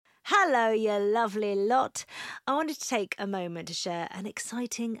Hello, you lovely lot. I wanted to take a moment to share an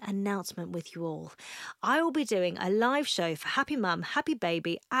exciting announcement with you all. I will be doing a live show for Happy Mum, Happy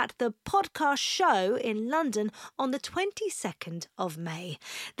Baby at the Podcast Show in London on the 22nd of May.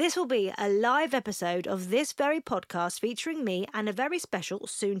 This will be a live episode of this very podcast featuring me and a very special,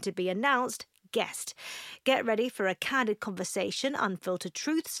 soon-to-be-announced guest. Get ready for a candid conversation, unfiltered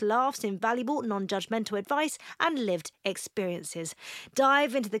truths, laughs, invaluable, non-judgmental advice and lived experiences.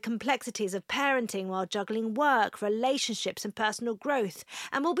 Dive into the complexities of parenting while juggling work, relationships and personal growth.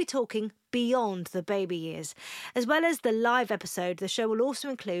 And we'll be talking beyond the baby years. As well as the live episode, the show will also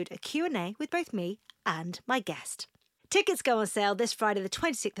include a Q&A with both me and my guest. Tickets go on sale this Friday the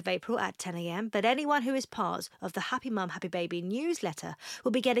 26th of April at 10 a.m, but anyone who is part of the Happy Mum, Happy Baby newsletter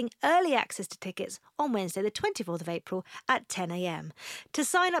will be getting early access to tickets on Wednesday the 24th of April at 10 a.m. To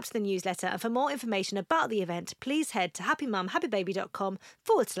sign up to the newsletter and for more information about the event, please head to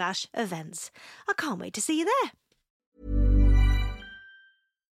happymumhappybaby.com/events. I can't wait to see you there.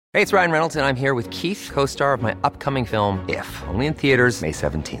 Hey, it's Ryan Reynolds, and I'm here with Keith, co-star of my upcoming film, If, only in theaters May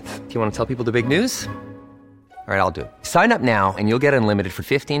 17th. Do you want to tell people the big news? All right, I'll do it. Sign up now and you'll get unlimited for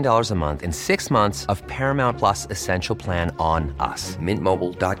 $15 a month and 6 months of Paramount Plus Essential Plan on us.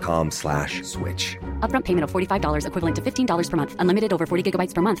 MintMobile.com/switch. Upfront payment of $45 equivalent to $15 per month. Unlimited over 40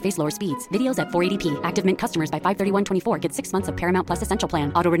 gigabytes per month. Face lower speeds. Videos at 480p. Active Mint customers by 531.24 get 6 months of Paramount Plus Essential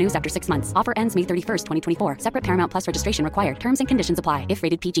Plan. Auto renews after 6 months. Offer ends May 31st, 2024. Separate Paramount Plus registration required. Terms and conditions apply if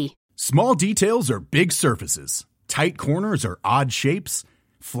rated PG. Small details are big surfaces. Tight corners are odd shapes.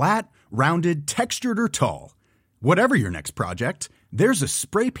 Flat, rounded, textured, or tall. Whatever your next project, there's a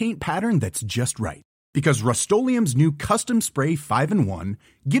spray paint pattern that's just right. Because Rust-Oleum's new Custom Spray 5-in-1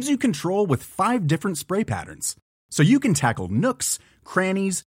 gives you control with 5 different spray patterns. So you can tackle nooks,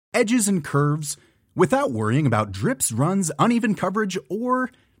 crannies, edges, and curves without worrying about drips, runs, uneven coverage,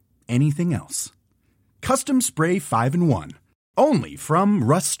 or anything else. Custom Spray 5-in-1. Only from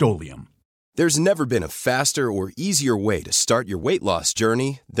Rust-Oleum. There's never been a faster or easier way to start your weight loss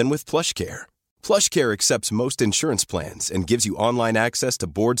journey than with PlushCare. PlushCare accepts most insurance plans and gives you online access to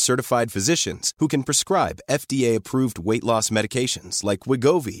board-certified physicians who can prescribe FDA-approved weight loss medications like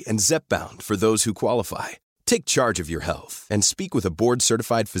Wegovy and Zepbound for those who qualify. Take charge of your health and speak with a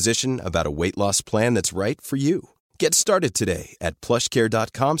board-certified physician about a weight loss plan that's right for you. Get started today at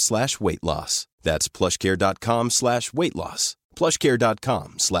plushcare.com/weight-loss. That's plushcare.com/weight-loss.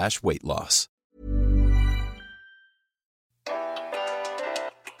 plushcare.com/weight-loss.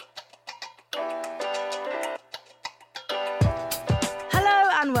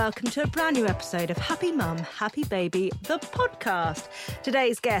 And welcome to a brand new episode of Happy Mum, Happy Baby, the podcast.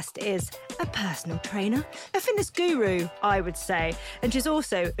 Today's guest is a personal trainer, a fitness guru, I would say, and she's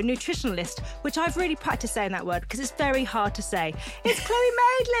also a nutritionalist, which I've really practiced saying that word because it's very hard to say. It's Chloe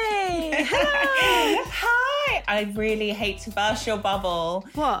Madeley. Hello. Hi. I really hate to burst your bubble.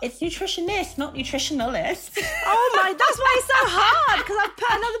 What? It's nutritionist, not nutritionalist. Oh my, that's why it's so hard, because I've put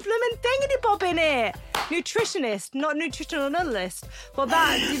another blooming thingy-bob in it. Nutritionist, not nutritionalist. Well,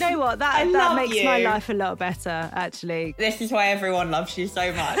 that, you know what, that makes my life a lot better, actually. This is why everyone loves you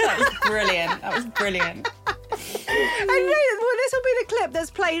so much. That was brilliant. That was brilliant. I know, well, this will be the clip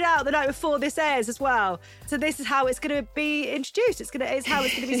that's played out the night before this airs as well. So this is how it's going to be introduced. It's how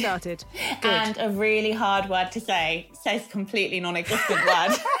it's going to be started. Good. And a really hard word to say. Says completely non-existent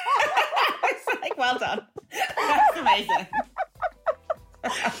word. It's like, well done. That's amazing.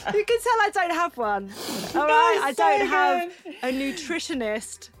 You can tell I don't have one. All right, I don't have a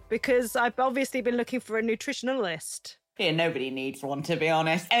nutritionist because I've obviously been looking for a nutritionalist. Yeah, nobody needs one, to be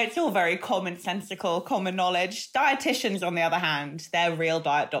honest. It's all very commonsensical, common knowledge. Dietitians, on the other hand, they're real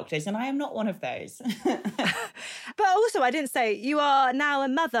diet doctors, and I am not one of those. But also, I didn't say, you are now a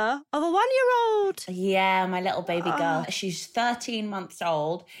mother of a 1-year-old. Yeah, my little baby girl. She's 13 months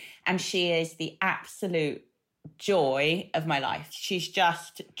old, and she is the absolute joy of my life. She's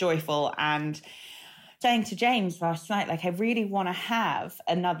just joyful, and saying to James last night, like, I really want to have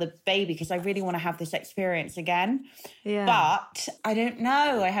another baby because I really want to have this experience again. Yeah. But I don't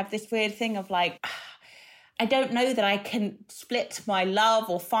know. I have this weird thing of like, I don't know that I can split my love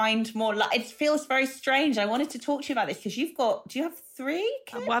or find more love. It feels very strange. I wanted to talk to you about this because do you have 3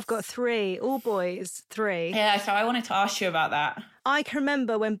 kids? Well, I've got 3, all boys, 3. Yeah, so I wanted to ask you about that. I can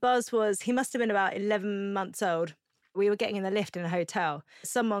remember when Buzz he must have been about 11 months old. We were getting in the lift in a hotel.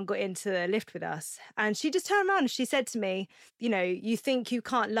 Someone got into the lift with us and she just turned around and she said to me, you know, you think you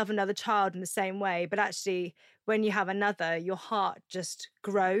can't love another child in the same way, but actually when you have another, your heart just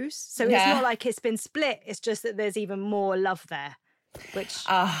grows. So It's not like it's been split. It's just that there's even more love there, which...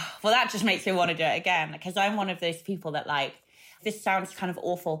 well, that just makes me want to do it again because I'm one of those people that like, this sounds kind of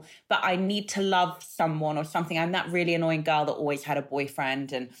awful, but I need to love someone or something. I'm that really annoying girl that always had a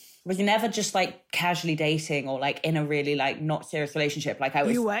boyfriend and was never just like casually dating or like in a really like not serious relationship. Like I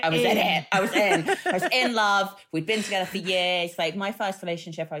was in it. I was in love. We'd been together for years. Like my first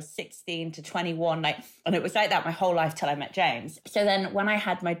relationship, I was 16 to 21. Like, and it was like that my whole life till I met James. So then when I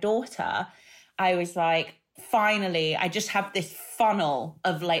had my daughter, I was like, finally, I just have this funnel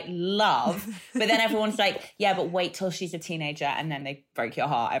of like love. But then everyone's like, yeah, but wait till she's a teenager and then they break your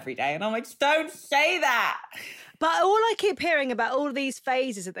heart every day. And I'm like, don't say that. But all I keep hearing about all these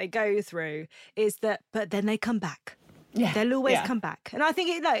phases that they go through is that, but then they come back. Yeah, they'll always come back. And I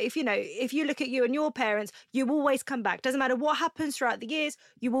think, if you look at you and your parents, you always come back. Doesn't matter what happens throughout the years,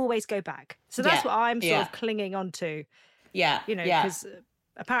 you always go back. So that's what I'm sort of clinging on to. Yeah. Because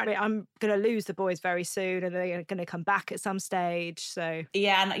apparently I'm going to lose the boys very soon and they're going to come back at some stage. So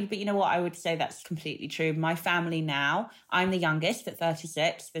but you know what? I would say that's completely true. My family now, I'm the youngest at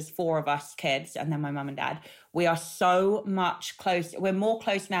 36. There's 4 of us kids and then my mum and dad. We are so much close. We're more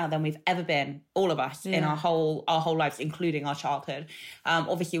close now than we've ever been, all of us, in our whole lives, including our childhood.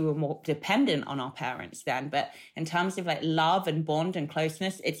 Obviously, we were more dependent on our parents then. But in terms of like love and bond and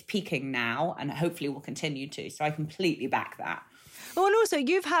closeness, it's peaking now and hopefully will continue to. So I completely back that. Oh, and also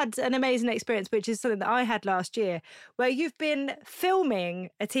you've had an amazing experience, which is something that I had last year, where you've been filming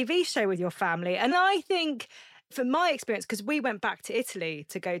a TV show with your family. And I think from my experience, because we went back to Italy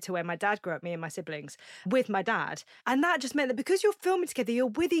to go to where my dad grew up, me and my siblings, with my dad. And that just meant that because you're filming together, you're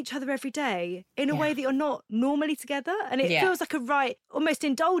with each other every day in a way that you're not normally together. And it feels like a right, almost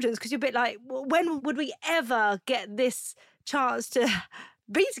indulgence, because you're a bit like, well, when would we ever get this chance to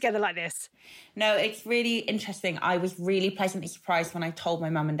be together like this? No, it's really interesting. I was really pleasantly surprised when I told my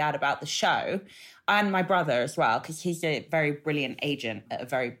mum and dad about the show, and my brother as well, because he's a very brilliant agent at a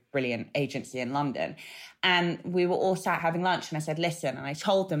very brilliant agency in London. And we were all sat having lunch and I said, listen, and I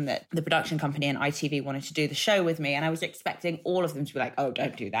told them that the production company and ITV wanted to do the show with me. And I was expecting all of them to be like, oh,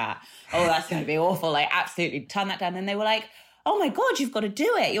 don't do that. Oh, that's going to be awful. Like, absolutely turn that down. And they were like, oh my God, you've got to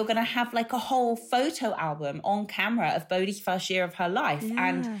do it. You're going to have like a whole photo album on camera of Bodhi's first year of her life. Yeah.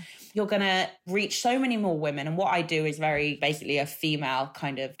 And you're going to reach so many more women. And what I do is very basically a female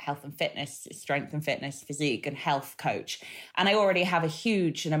kind of health and fitness, strength and fitness, physique and health coach. And I already have a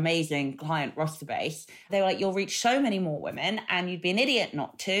huge and amazing client roster base. They were like, you'll reach so many more women and you'd be an idiot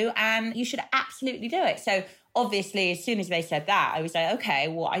not to. And you should absolutely do it. So obviously, as soon as they said that, I was like, okay,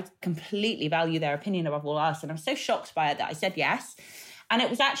 well, I completely value their opinion above all else. And I'm so shocked by it that I said yes. And it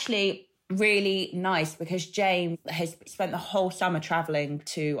was actually really nice because James has spent the whole summer traveling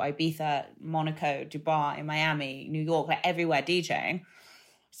to Ibiza, Monaco, Dubai, Miami, New York, like everywhere DJing.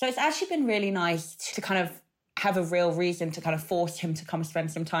 So it's actually been really nice to kind of have a real reason to kind of force him to come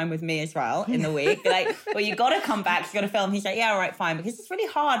spend some time with me as well in the week. Like, well, you got to come back, you got to film. He's like, yeah, all right, fine. Because it's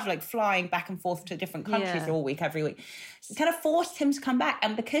really hard, like flying back and forth to different countries all week, every week. So it's kind of forced him to come back.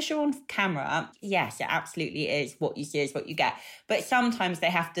 And because you're on camera, yes, it absolutely is. What you see is what you get. But sometimes they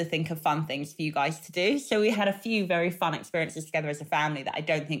have to think of fun things for you guys to do. So we had a few very fun experiences together as a family that I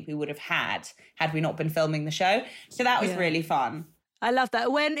don't think we would have had we not been filming the show. So that was really fun. I love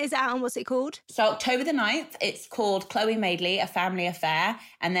that. When is it out and what's it called? So October the 9th, it's called Chloe Madeley, A Family Affair.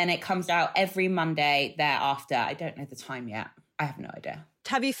 And then it comes out every Monday thereafter. I don't know the time yet. I have no idea.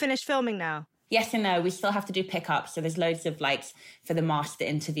 Have you finished filming now? Yes and no. We still have to do pickups. So there's loads of likes for the master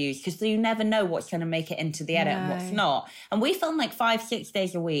interviews because you never know what's going to make it into the edit and what's not. And we film like 5-6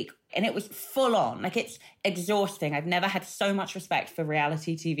 days a week. And it was full on. Like, it's exhausting. I've never had so much respect for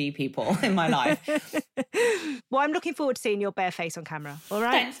reality TV people in my life. Well, I'm looking forward to seeing your bare face on camera. All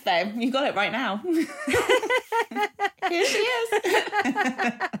right? Thanks, babe. You got it right now. Here she is.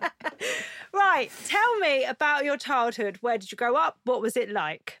 Right. Tell me about your childhood. Where did you grow up? What was it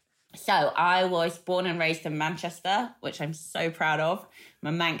like? So I was born and raised in Manchester, which I'm so proud of.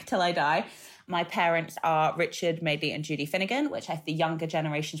 I'm a Manc till I die. My parents are Richard Madeley and Judy Finnegan, which the younger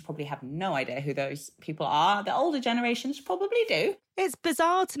generations probably have no idea who those people are. The older generations probably do. It's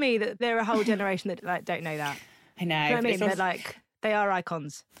bizarre to me that there are a whole generation that don't know that. I know. You know what I mean? They're like, they are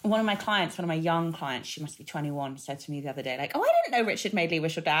icons. One of my young clients, she must be 21, said to me the other day, like, oh, I didn't know Richard Madeley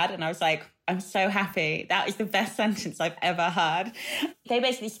was your dad. And I was like, I'm so happy. That is the best sentence I've ever heard. They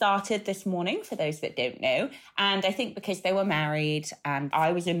basically started this morning, for those that don't know. And I think because they were married and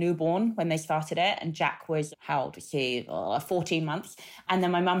I was a newborn when they started it. And Jack was, how old was he? 14 months. And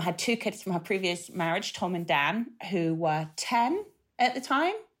then my mum had 2 kids from her previous marriage, Tom and Dan, who were 10 at the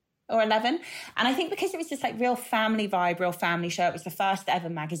time. Or 11. And I think because it was just like real family vibe, real family show, it was the first ever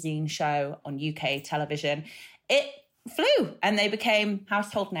magazine show on UK television. It flew, and they became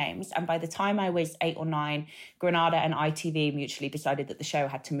household names. And by the time I was 8 or 9, Granada and ITV mutually decided that the show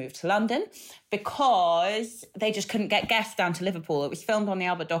had to move to London because they just couldn't get guests down to Liverpool. It was filmed on the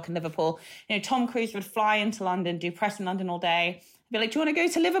Albert Dock in Liverpool. You know, Tom Cruise would fly into London, do press in London all day. Be like, do you want to go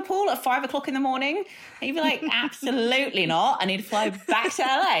to Liverpool at 5 o'clock in the morning? And he'd be like, absolutely not. And he'd fly back to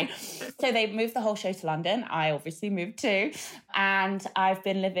LA. So they moved the whole show to London. I obviously moved too. And I've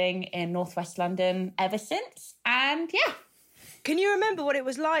been living in Northwest London ever since. And yeah. Can you remember what it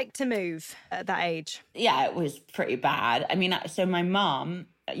was like to move at that age? Yeah, it was pretty bad. I mean, so my mum,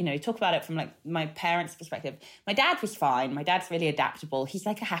 you know, talk about it from like my parents' perspective. My dad was fine. My dad's really adaptable. He's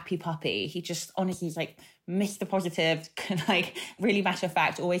like a happy puppy. He just honestly is like Mr. Positive, like really matter of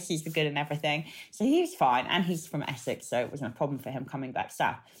fact, always sees the good in everything. So he was fine. And he's from Essex, so it wasn't a problem for him coming back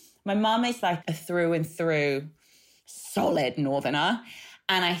south. My mum is like a through and through solid northerner.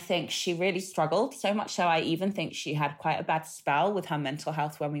 And I think she really struggled, so much so I even think she had quite a bad spell with her mental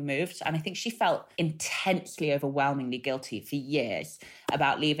health when we moved. And I think she felt intensely, overwhelmingly guilty for years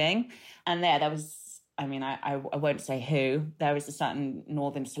about leaving. And there was, I mean, I won't say who, there was a certain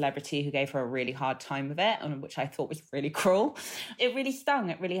northern celebrity who gave her a really hard time of it, and which I thought was really cruel. It really stung,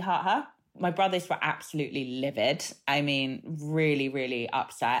 it really hurt her. My brothers were absolutely livid. I mean, really, really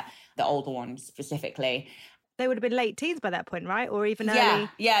upset, the older ones specifically. They would have been late teens by that point, right? Or even early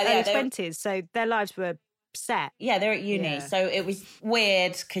 20s. So their lives were set. Yeah, they're at uni. Yeah. So it was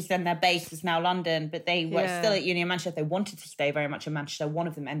weird because then their base was now London, but they were still at uni in Manchester. They wanted to stay very much in Manchester. One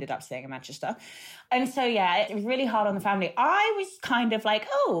of them ended up staying in Manchester. And so, yeah, it was really hard on the family. I was kind of like,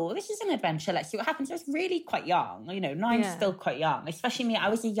 oh, this is an adventure. Let's see what happens. I was really quite young. You know, 9's still quite young. Especially me. I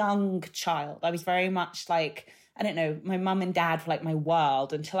was a young child. I was very much like, I don't know, my mum and dad were like my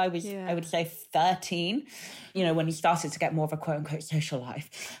world until I was, I would say 13, you know, when he started to get more of a quote unquote social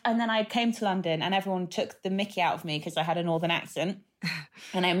life. And then I came to London and everyone took the mickey out of me because I had a northern accent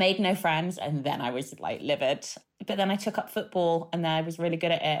and I made no friends. And then I was like livid. But then I took up football and then I was really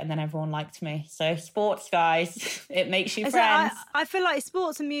good at it and then everyone liked me. So sports, guys, it makes you friends. I feel like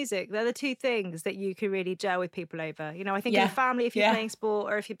sports and music, they're the two things that you can really gel with people over. You know, I think in a family, if you're playing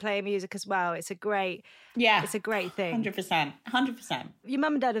sport or if you're playing music as well, it's a great thing. 100%. Your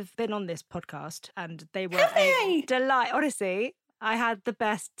mum and dad have been on this podcast and they were a delight. Honestly, I had the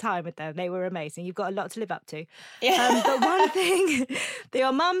best time with them. They were amazing. You've got a lot to live up to. Yeah. But one thing that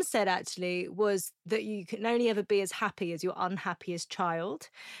your mum said actually was that you can only ever be as happy as your unhappiest child.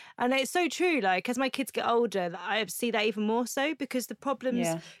 And it's so true. Like, as my kids get older, I see that even more so because the problems,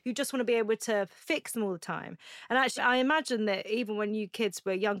 you just want to be able to fix them all the time. And actually, I imagine that even when you kids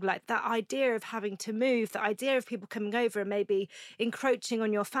were younger, like that idea of having to move, the idea of people coming over and maybe encroaching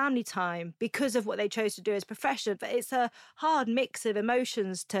on your family time because of what they chose to do as profession, but it's a hard mix of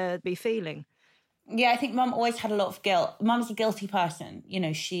emotions to be feeling. Yeah, I think mum always had a lot of guilt. Mum's a guilty person. You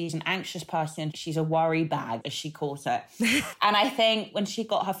know, she's an anxious person. She's a worry bag, as she calls it. And I think when she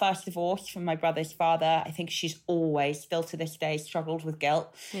got her first divorce from my brother's father, I think she's always, still to this day, struggled with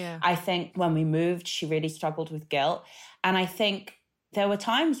guilt. Yeah. I think when we moved, she really struggled with guilt. And I think there were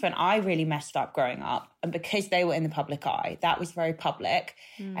times when I really messed up growing up. And because they were in the public eye, that was very public.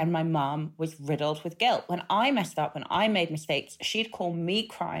 And my mum was riddled with guilt. When I messed up, when I made mistakes, she'd call me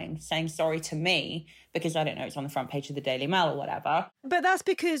crying, saying sorry to me because, I don't know, it's on the front page of the Daily Mail or whatever. But that's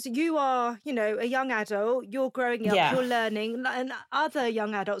because you are, you know, a young adult, you're growing up, you're learning, and other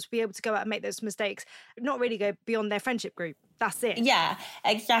young adults will be able to go out and make those mistakes, not really go beyond their friendship group. That's it. Yeah,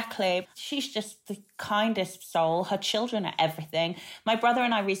 exactly. She's just the kindest soul. Her children are everything. My brother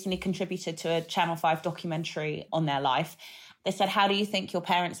and I recently contributed to a Channel 5 documentary on their life. They said, how do you think your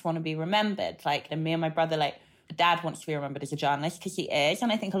parents want to be remembered? Like, and me and my brother, like, Dad wants to be remembered as a journalist because he is.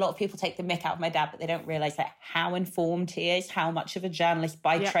 And I think a lot of people take the mick out of my dad, but they don't realise like how informed he is, how much of a journalist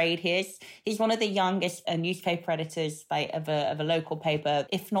by trade he is. He's one of the youngest newspaper editors of a local paper,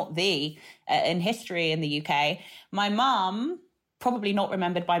 if not the, in history in the UK. My mum, probably not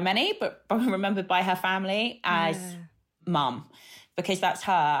remembered by many, but remembered by her family as mum, because that's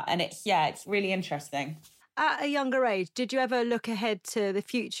her. And it's really interesting. At a younger age, did you ever look ahead to the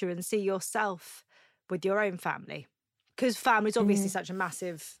future and see yourself with your own family? Because family's obviously such a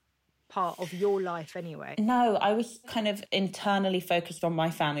massive part of your life anyway. No, I was kind of internally focused on my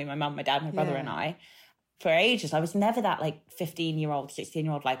family, my mum, my dad, my brother and I. For ages, I was never that like 15-year-old,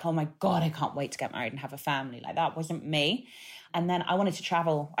 16-year-old, like, oh my God, I can't wait to get married and have a family. Like that wasn't me. And then I wanted to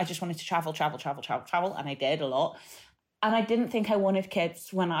travel. I just wanted to travel. And I did a lot. And I didn't think I wanted kids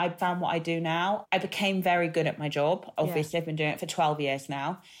when I found what I do now. I became very good at my job. Obviously, I've been doing it for 12 years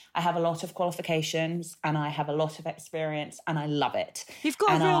now. I have a lot of qualifications and I have a lot of experience and I love it. You've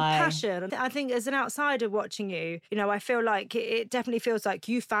got a real passion. I think as an outsider watching you, I feel like it definitely feels like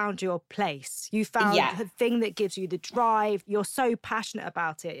you found your place. You found the thing that gives you the drive. You're so passionate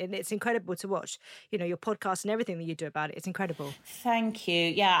about it and it's incredible to watch, your podcast and everything that you do about it. It's incredible. Thank you.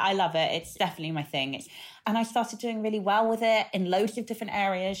 Yeah, I love it. It's definitely my thing. And I started doing really well with it in loads of different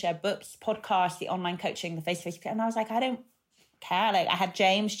areas. Yeah, books, podcasts, the online coaching, the face-to-face. And I was like, I don't care. Like I had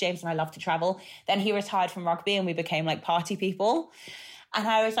James and I love to travel. Then he retired from rugby and we became like party people. And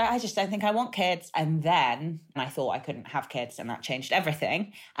I was like, I just don't think I want kids. And then I thought I couldn't have kids and that changed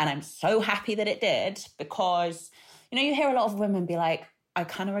everything. And I'm so happy that it did because, you hear a lot of women be like, I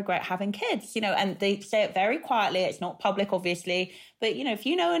kind of regret having kids, and they say it very quietly. It's not public, obviously. But, if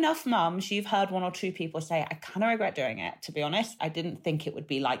you know enough mums, you've heard one or two people say, I kind of regret doing it, to be honest. I didn't think it would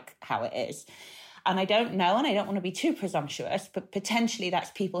be like how it is. And I don't know, and I don't want to be too presumptuous, but potentially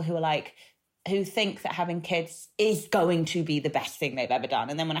that's people who think that having kids is going to be the best thing they've ever done.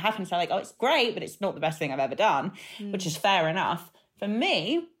 And then when it happens, they're like, oh, it's great, but it's not the best thing I've ever done, which is fair enough. For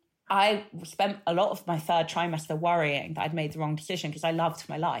me, I spent a lot of my third trimester worrying that I'd made the wrong decision because I loved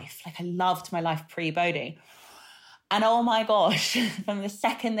my life. Like I loved my life pre-Bodhi. And oh my gosh, from the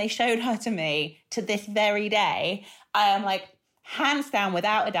second they showed her to me to this very day, I am like, hands down,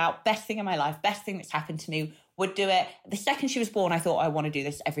 without a doubt, best thing in my life, best thing that's happened to me, would do it. The second she was born, I thought, I want to do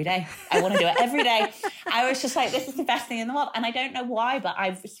this every day. I want to do it every day. I was just like, this is the best thing in the world. And I don't know why, but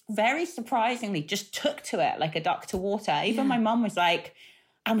I very surprisingly just took to it like a duck to water. Even my mum was like,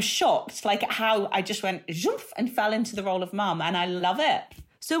 I'm shocked, like how I just went zoomp and fell into the role of mum, and I love it.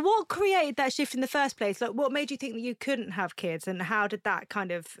 So what created that shift in the first place? Like, what made you think that you couldn't have kids, and how did that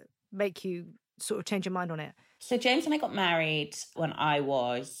kind of make you sort of change your mind on it? So James and I got married when I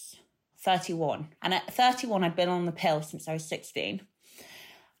was 31. And at 31, I'd been on the pill since I was 16.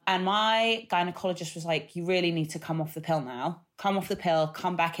 And my gynecologist was like, you really need to come off the pill now. Come off the pill,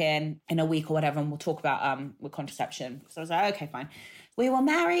 come back in a week or whatever, and we'll talk about with contraception. So I was like, okay, fine. We were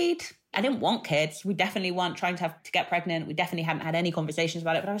married. I didn't want kids. We definitely weren't trying to get pregnant. We definitely hadn't had any conversations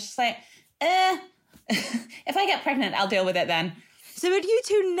about it. But I was just like, if I get pregnant, I'll deal with it then. So had you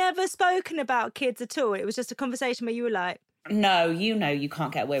two never spoken about kids at all? It was just a conversation where you were like... No, you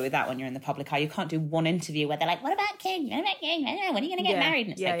can't get away with that when you're in the public eye. You can't do one interview where they're like, what about kids? What about kids? When are you going to get married?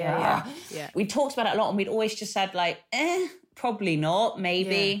 And it's yeah. We talked about it a lot and we'd always just said like, probably not,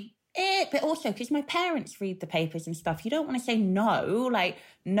 maybe. Yeah. But also, because my parents read the papers and stuff, you don't want to say no, like,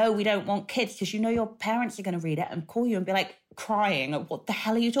 no, we don't want kids, because your parents are going to read it and call you and be like crying, what the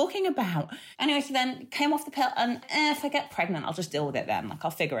hell are you talking about? Anyway, so then came off the pill and if I get pregnant, I'll just deal with it then. Like,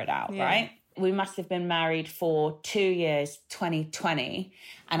 I'll figure it out, right? We must have been married for 2 years, 2020.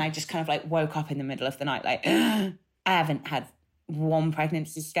 And I just kind of like woke up in the middle of the night, like, I haven't had one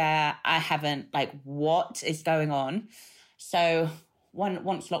pregnancy scare. I haven't, like, what is going on? So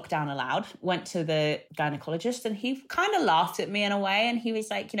once lockdown allowed, went to the gynecologist and he kind of laughed at me in a way. And he was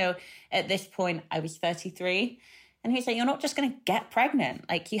like, at this point I was 33. And he was like, you're not just going to get pregnant.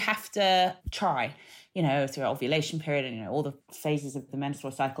 Like, you have to try, through ovulation period and, all the phases of the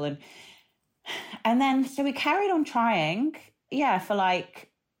menstrual cycle. And then, so we carried on trying, for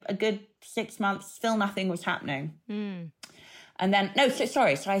like a good 6 months, still nothing was happening. And then, so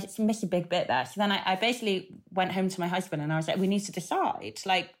I missed a big bit there. So then I basically went home to my husband and I was like, we need to decide,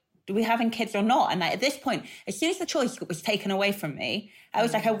 like, do we having kids or not? And like, at this point, as soon as the choice was taken away from me, I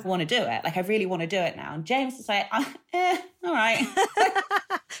was like, I want to do it. Like, I really want to do it now. And James is like, all right.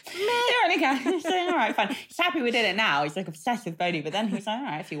 All right, fine. He's happy we did it now. He's like obsessed with Bodhi, but then he was like, all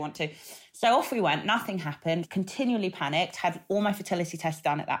right, if you want to. So off we went, nothing happened, continually panicked, had all my fertility tests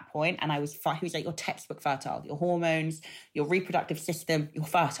done at that point, and I was fine. He was like, you're textbook fertile, your hormones, your reproductive system, you're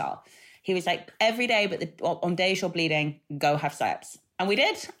fertile. He was like, every day, but on days you're bleeding, go have sex. And we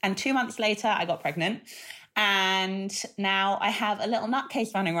did. And 2 months later, I got pregnant. And now I have a little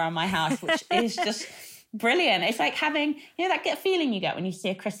nutcase running around my house, which is just brilliant. It's like having, that gut feeling you get when you see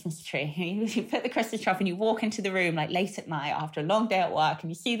a Christmas tree. You put the Christmas tree up and you walk into the room like late at night after a long day at work and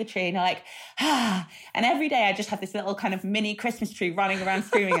you see the tree and you're like, ah. And every day I just have this little kind of mini Christmas tree running around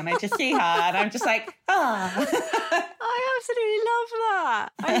screaming and I just see her and I'm just like, ah. I absolutely love that.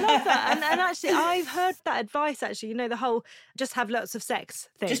 I love that. And actually, I've heard that advice, actually, the whole just have lots of sex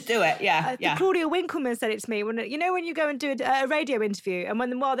thing. Just do it, yeah. Claudia Winkleman said it to me. When you go and do a radio interview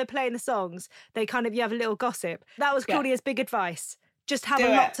and while they're playing the songs, they kind of, you have a little gossip. That was Claudia's big advice. Just have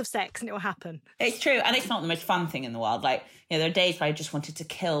lots of sex and it will happen. It's true. And it's not the most fun thing in the world. Like, there are days where I just wanted to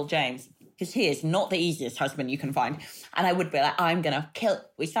kill James. because he is not the easiest husband you can find. And I would be like, I'm going to kill.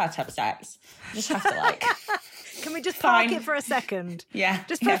 We start to have sex. You just have to like... Can we just park it for a second? Yeah.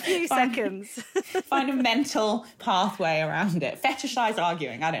 Just for a few seconds. Find a mental pathway around it. Fetishize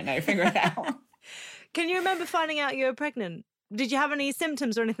arguing. I don't know. Figure it out. Can you remember finding out you were pregnant? Did you have any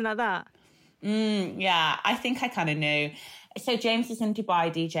symptoms or anything like that? Yeah, I think I kind of knew. So James was in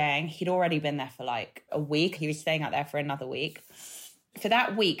Dubai DJing. He'd already been there for like a week. He was staying out there for another week. For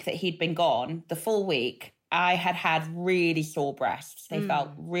that week that he'd been gone, the full week, I had really sore breasts. They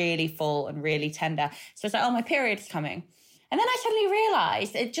felt really full and really tender. So I was like, oh, my period's coming. And then I suddenly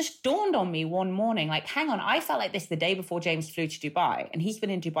realised, it just dawned on me one morning, like, hang on, I felt like this the day before James flew to Dubai. And he's been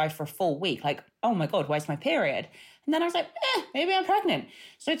in Dubai for a full week. Like, oh my God, where's my period? And then I was like, maybe I'm pregnant.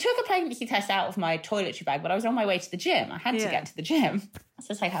 So I took a pregnancy test out of my toiletry bag, but I was on my way to the gym. I had to get to the gym.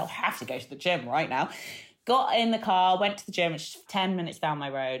 So it's like, I'll have to go to the gym right now. Got in the car, went to the gym, it's 10 minutes down my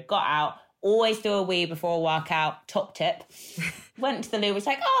road, got out. Always do a wee before a workout, top tip. Went to the loo, was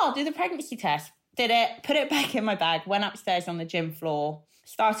like, oh, I'll do the pregnancy test. Did it, put it back in my bag, went upstairs on the gym floor,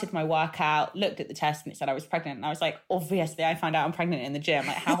 started my workout, looked at the test and it said I was pregnant. And I was like, obviously I find out I'm pregnant in the gym.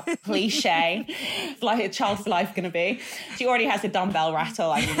 Like, how cliche, like a child's life going to be. She already has a dumbbell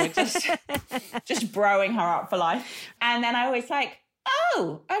rattle. I mean, we're just broing her up for life. And then I was like,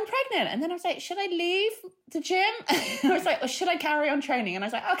 oh, I'm pregnant. And then I was like, should I leave the gym? I was like, or should I carry on training? And I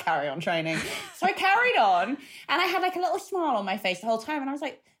was like, I'll carry on training. So I carried on and I had like a little smile on my face the whole time. And I was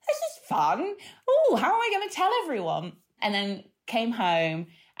like, this is fun. Oh, how am I going to tell everyone? And then came home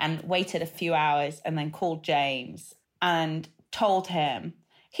and waited a few hours and then called James and told him.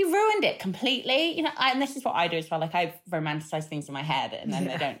 He ruined it completely. You know, and this is what I do as well. Like, I romanticize things in my head and then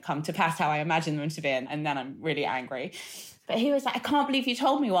they don't come to pass how I imagine them to be. And then I'm really angry. But he was like, I can't believe you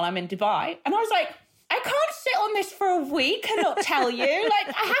told me while I'm in Dubai. And I was like, I can't sit on this for a week and not tell you.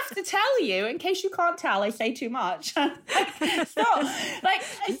 Like, I have to tell you in case you can't tell I say too much. Stop. Like,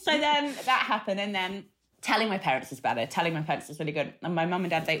 so then that happened. And then telling my parents is better. Telling my parents is really good. And my mum and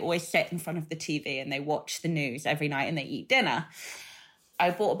dad, they always sit in front of the TV and they watch the news every night and they eat dinner. I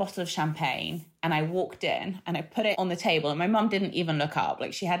bought a bottle of champagne and I walked in and I put it on the table and my mum didn't even look up.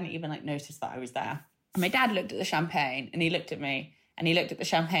 Like, she hadn't even like noticed that I was there. And my dad looked at the champagne and he looked at me and he looked at the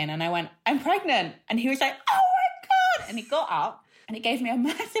champagne and I went, I'm pregnant. And he was like, oh my God. And he got up and he gave me a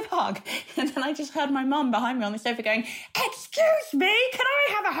massive hug. And then I just heard my mum behind me on the sofa going, excuse me, can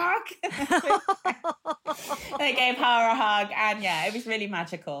I have a hug? And I gave her a hug. And yeah, it was really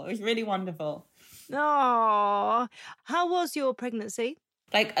magical. It was really wonderful. Oh, how was your pregnancy?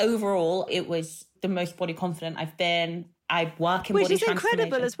 Like, overall, it was the most body confident I've been. I work in body transformation. Which is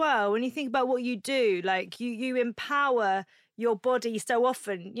incredible as well when you think about what you do. Like, you empower your body so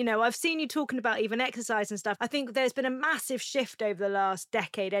often. You know, I've seen you talking about even exercise and stuff. I think there's been a massive shift over the last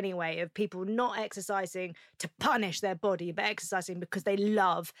decade anyway of people not exercising to punish their body, but exercising because they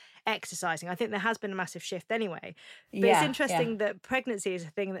love exercising. I think there has been a massive shift anyway. But it's interesting that pregnancy is a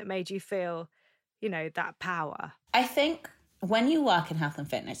thing that made you feel, you know, that power. I think when you work in health and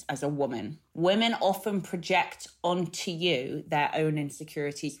fitness as a woman, women often project onto you their own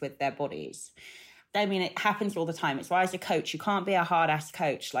insecurities with their bodies. I mean, it happens all the time. It's why as a coach, you can't be a hard-ass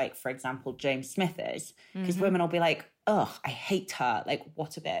coach like, for example, James Smith is, because women will be like, oh, I hate her. Like,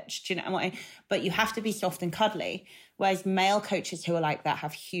 what a bitch. Do you know what I mean? But you have to be soft and cuddly. Whereas male coaches who are like that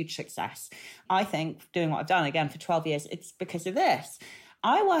have huge success. I think doing what I've done, again, for 12 years, it's because of this.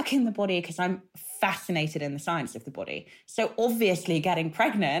 I work in the body because I'm fascinated in the science of the body. So obviously getting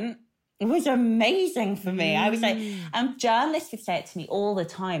pregnant was amazing for me. I was like, journalists would say it to me all the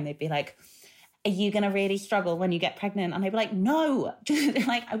time. They'd be like, are you going to really struggle when you get pregnant? And I'd be like, no,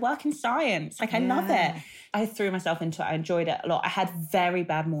 like, I work in science. Like, I love it. I threw myself into it. I enjoyed it a lot. I had very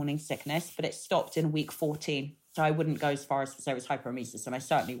bad morning sickness, but it stopped in week 14. So I wouldn't go as far as to say it was hyperemesis, and I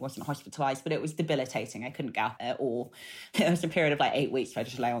certainly wasn't hospitalised, but it was debilitating. I couldn't get up at all. It was a period of like 8 weeks where I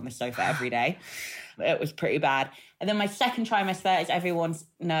just lay on the sofa every day. It was pretty bad. And then my second trimester, as everyone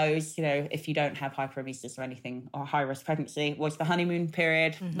knows, you know, if you don't have hyperemesis or anything, or high-risk pregnancy, was the honeymoon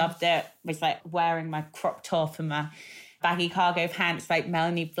period. Loved it. Was like wearing my crop top and my baggy cargo pants, like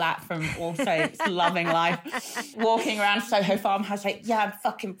Melanie Blatt from Also Loving Life, walking around Soho Farmhouse, like, yeah, I'm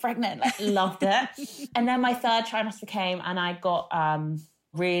fucking pregnant. Like, loved it. And then my third trimester came and I got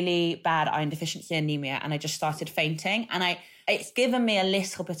really bad iron deficiency anemia and I just started fainting. And it's given me a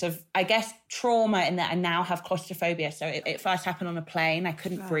little bit of, I guess, trauma in that I now have claustrophobia. So it first happened on a plane. I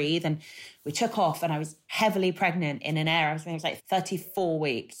couldn't breathe and we took off and I was heavily pregnant in an air. I think it was like 32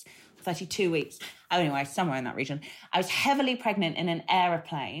 weeks. Anyway, somewhere in that region. I was heavily pregnant in an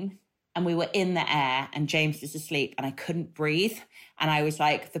aeroplane and we were in the air and James was asleep and I couldn't breathe. And I was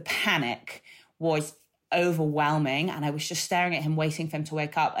like, the panic was overwhelming. And I was just staring at him, waiting for him to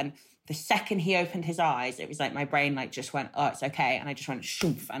wake up. And the second he opened his eyes, it was like my brain like just went, oh, it's okay. And I just went,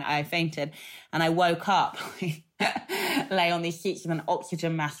 shoof, and I fainted. And I woke up, lay on these seats with an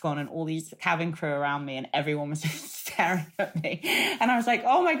oxygen mask on and all these cabin crew around me and everyone was just staring at me. And I was like,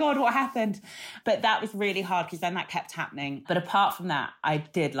 oh my God, what happened? But that was really hard because then that kept happening. But apart from that, I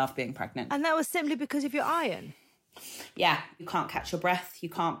did love being pregnant. And that was simply because of your iron? Yeah, you can't catch your breath, you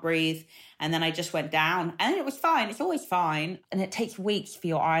can't breathe. And then I just went down and it was fine. It's always fine. And it takes weeks for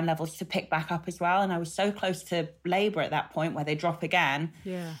your iron levels to pick back up as well. And I was so close to labour at that point where they drop again.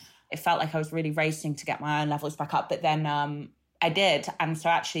 Yeah. It felt like I was really racing to get my iron levels back up. But then I did. And so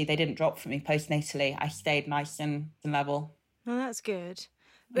actually they didn't drop for me postnatally. I stayed nice and level. Oh, that's good.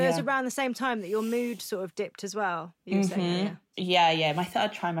 But it was around the same time that your mood sort of dipped as well, you were saying earlier. Yeah. My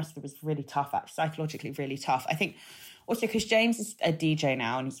third trimester was really tough, psychologically really tough. I think also because James is a DJ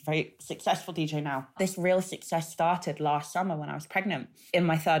now and he's a very successful DJ now. This real success started last summer when I was pregnant in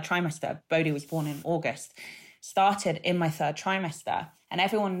my third trimester. Bodhi was born in August. Started in my third trimester. And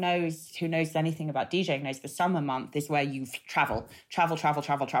everyone who knows anything about DJing knows the summer month is where you travel,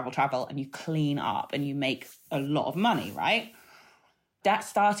 and you clean up and you make a lot of money, right? That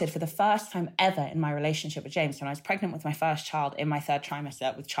started for the first time ever in my relationship with James when I was pregnant with my first child in my third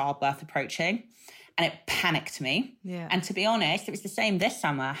trimester with childbirth approaching. And it panicked me. Yeah. And to be honest, it was the same this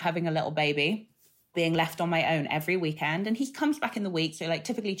summer, having a little baby, being left on my own every weekend. And he comes back in the week. So like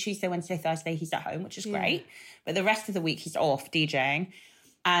typically Tuesday, Wednesday, Thursday, he's at home, which is great. But the rest of the week he's off DJing.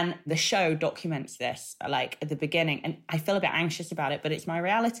 And the show documents this, like at the beginning. And I feel a bit anxious about it, but it's my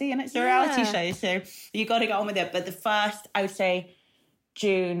reality and it's a reality show. So you got to get on with it. But the first, I would say,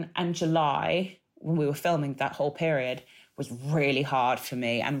 June and July, when we were filming that whole period, was really hard for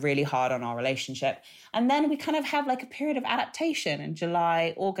me and really hard on our relationship. And then we kind of have like a period of adaptation in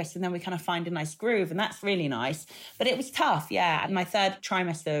July, August, and then we kind of find a nice groove and that's really nice. But it was tough, yeah. And my third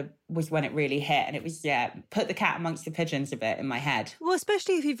trimester was when it really hit and it was, put the cat amongst the pigeons a bit in my head. Well,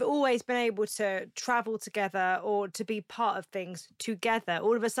 especially if you've always been able to travel together or to be part of things together,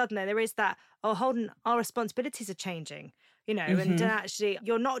 all of a sudden there is that, oh, hold on, our responsibilities are changing. And actually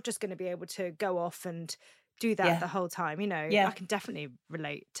you're not just going to be able to go off and do that the whole time, I can definitely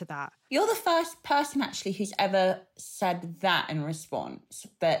relate to that. You're the first person actually who's ever said that in response,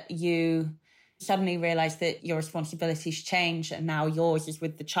 that you suddenly realise that your responsibilities change and now yours is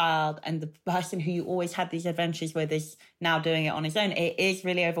with the child and the person who you always had these adventures with is now doing it on his own. It is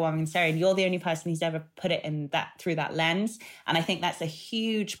really overwhelming and scary. And you're the only person who's ever put it in that through that lens. And I think that's a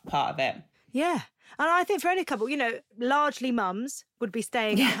huge part of it. Yeah. And I think for any couple, largely mums would be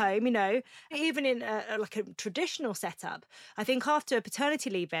staying at home, even in a traditional setup. I think after a paternity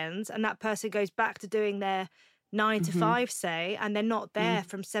leave ends and that person goes back to doing their 9 to 5, say, and they're not there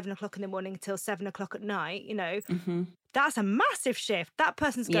from 7 o'clock in the morning till 7 o'clock at night, that's a massive shift. That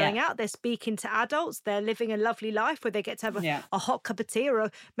person's going out, they're speaking to adults, they're living a lovely life where they get to have a hot cup of tea or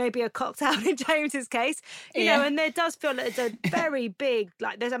maybe a cocktail in James's case, you know, and there does feel like it's a very big,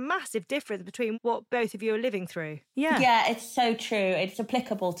 there's a massive difference between what both of you are living through. Yeah, it's so true. It's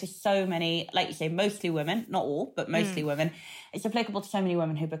applicable to so many, like you say, mostly women, not all, but mostly women. It's applicable to so many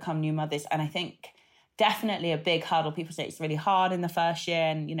women who become new mothers. And I think definitely a big hurdle. People say it's really hard in the first year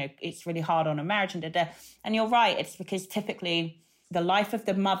and, it's really hard on a marriage and And you're right. It's because typically the life of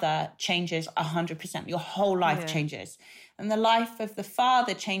the mother changes 100%. Your whole life changes. And the life of the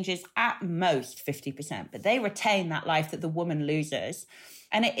father changes at most 50%. But they retain that life that the woman loses.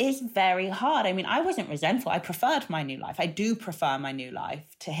 And it is very hard. I mean, I wasn't resentful. I preferred my new life. I do prefer my new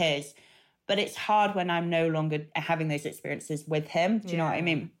life to his. But it's hard when I'm no longer having those experiences with him. Do you know what I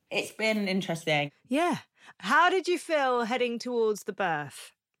mean? It's been interesting. Yeah. How did you feel heading towards the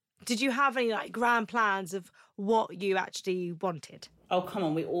birth? Did you have any grand plans of what you actually wanted? Oh, come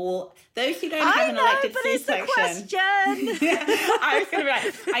on. Those who don't have an elective C-section. It's the question. I was going to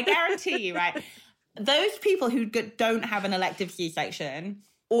be like, I guarantee you, right? Those people who don't have an elective C-section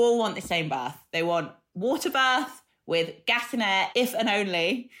all want the same birth. They want water birth with gas and air, if and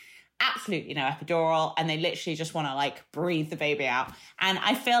only. Absolutely no epidural, and they literally just want to breathe the baby out. And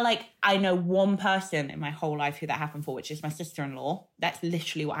I feel like I know one person in my whole life who that happened for, which is my sister-in-law. That's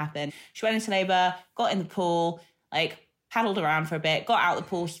literally what happened. She went into labour, got in the pool, paddled around for a bit, got out of the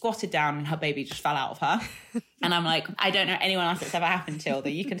pool, squatted down, and her baby just fell out of her. And I'm like, I don't know anyone else that's ever happened to, although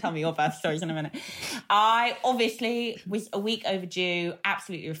you can tell me your birth stories in a minute. I obviously was a week overdue,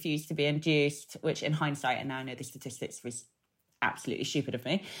 absolutely refused to be induced, which in hindsight, and now I know the statistics, was absolutely stupid of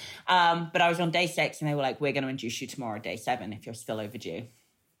me. But I was on day 6 and they were like, we're going to induce you tomorrow, day 7, if you're still overdue.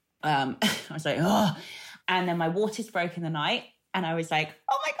 I was like, oh. And then my waters broke in the night. And I was like,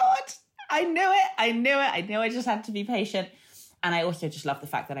 oh my God, I knew it. I knew I just had to be patient. And I also just love the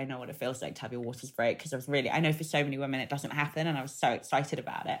fact that I know what it feels like to have your waters break, because I know for so many women it doesn't happen, and I was so excited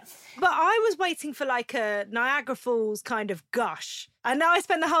about it. But I was waiting for like a Niagara Falls kind of gush. And now I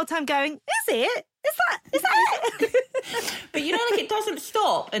spend the whole time going, is it? Is that it? But you know, like it doesn't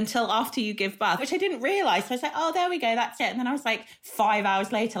stop until after you give birth, which I didn't realise. So I was like, oh, there we go, that's it. And then I was like 5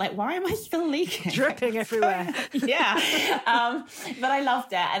 hours later, like, why am I still leaking? Dripping everywhere. Yeah. But I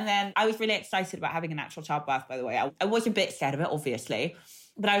loved it. And then I was really excited about having a natural childbirth, by the way. I was a bit scared of it, obviously.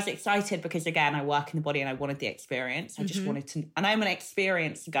 But I was excited because, again, I work in the body and I wanted the experience. I just wanted to, and I'm an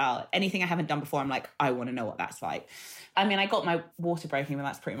experienced girl. Anything I haven't done before, I'm like, I want to know what that's like. I mean, I got my water breaking, but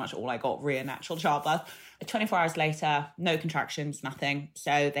that's pretty much all I got, real natural childbirth. 24 hours later, no contractions, nothing.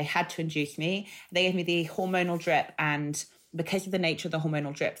 So they had to induce me. They gave me the hormonal drip, and because of the nature of the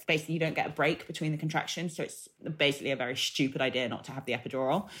hormonal drip, basically you don't get a break between the contractions. So it's basically a very stupid idea not to have the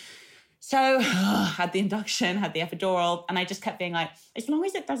epidural. So had the induction, had the epidural, and I just kept being like, as long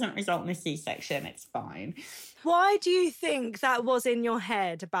as it doesn't result in a C-section, it's fine. Why do you think that was in your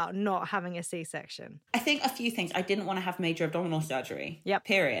head about not having a C-section? I think a few things. I didn't want to have major abdominal surgery, Yep.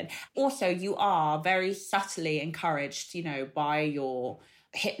 Period. Also, you are very subtly encouraged, by your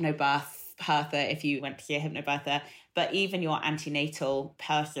hypnobirther, if you went to see a hypnobirther, but even your antenatal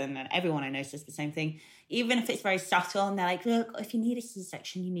person, and everyone I know says the same thing, even if it's very subtle and they're like, look, if you need a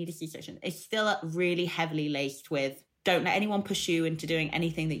C-section, you need a C-section. It's still really heavily laced with, don't let anyone push you into doing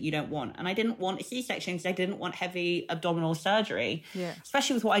anything that you don't want. And I didn't want a C-section because I didn't want heavy abdominal surgery,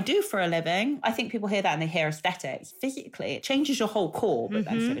 especially with what I do for a living. I think people hear that and they hear aesthetics. Physically, it changes your whole core, but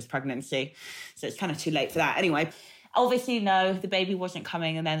then so does pregnancy. So it's kind of too late for that. Anyway, obviously, no, the baby wasn't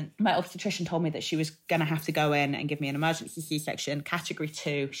coming. And then my obstetrician told me that she was going to have to go in and give me an emergency C-section, category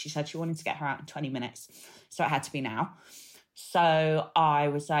 2. She said she wanted to get her out in 20 minutes. So it had to be now. So I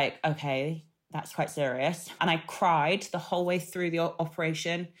was like, okay, that's quite serious. And I cried the whole way through the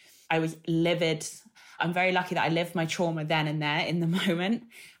operation. I was livid. I'm very lucky that I lived my trauma then and there in the moment.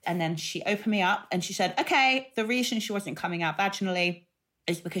 And then she opened me up and she said, okay, the reason she wasn't coming out vaginally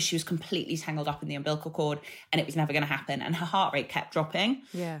is because she was completely tangled up in the umbilical cord and it was never going to happen. And her heart rate kept dropping.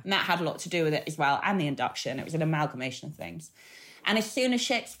 Yeah. And that had a lot to do with it as well. And the induction. It was an amalgamation of things. And as soon as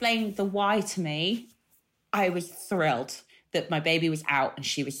she explained the why to me, I was thrilled that my baby was out and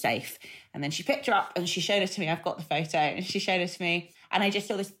she was safe. And then she picked her up and she showed it to me. I've got the photo and she showed it to me. And I just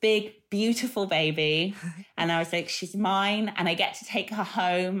saw this big, beautiful baby. And I was like, she's mine and I get to take her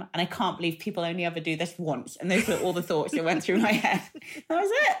home. And I can't believe people only ever do this once. And those were all the thoughts that went through my head. That was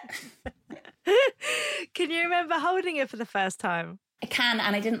it. Can you remember holding it for the first time? I can,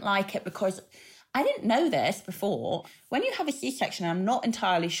 and I didn't like it because I didn't know this before. When you have a C-section, I'm not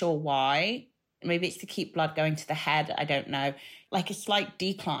entirely sure why. Maybe it's to keep blood going to the head. I don't know. Like a slight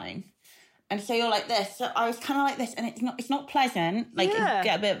decline. And so you're like this. So I was kind of like this, and it's not pleasant. Like you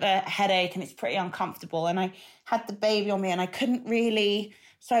get a bit of a headache, and it's pretty uncomfortable. And I had the baby on me, and I couldn't really.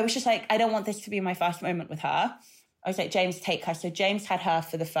 So I was just like, I don't want this to be my first moment with her. I was like, James, take her. So James had her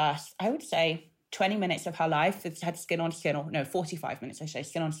for the first, I would say, 20 minutes of her life. It's had skin on skin, or no, 45 minutes, I say,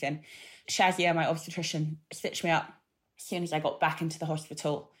 skin on skin. Shazia, my obstetrician, stitched me up. As soon as I got back into the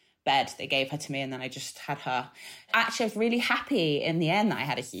hospital bed, they gave her to me, and then I just had her. Actually, I was really happy in the end that I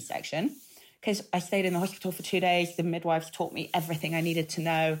had a C-section because I stayed in the hospital for 2 days. The midwives taught me everything I needed to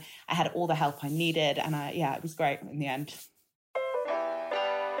know. I had all the help I needed, and it was great in the end.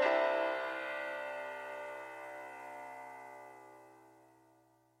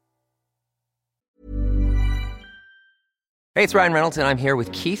 Hey, it's Ryan Reynolds, and I'm here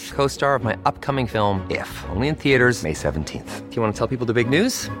with Keith, co-star of my upcoming film, If, only in theaters May 17th. Do you want to tell people the big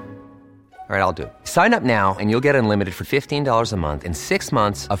news? All right, I'll do it. Sign up now and you'll get unlimited for $15 a month and 6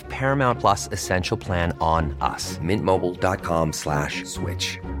 months of Paramount Plus Essential Plan on us.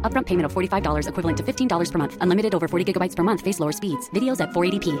 MintMobile.com/switch. Upfront payment of $45 equivalent to $15 per month. Unlimited over 40 gigabytes per month. Face lower speeds. Videos at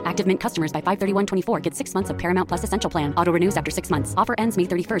 480p. Active Mint customers by 531.24 get 6 months of Paramount Plus Essential Plan. Auto renews after 6 months. Offer ends May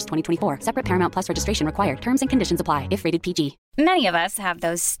 31st, 2024. Separate Paramount Plus registration required. Terms and conditions apply if rated PG. Many of us have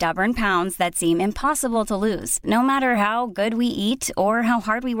those stubborn pounds that seem impossible to lose, no matter how good we eat or how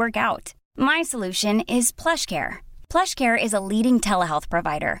hard we work out. My solution is PlushCare. PlushCare is a leading telehealth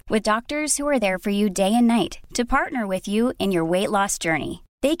provider with doctors who are there for you day and night to partner with you in your weight loss journey.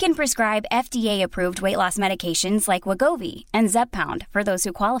 They can prescribe FDA-approved weight loss medications like Wegovy and Zepbound for those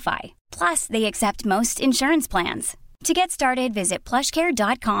who qualify. Plus, they accept most insurance plans. To get started, visit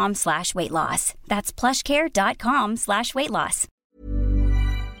plushcare.com/weightloss. That's plushcare.com/weightloss.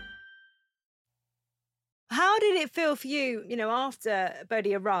 How did it feel for you, after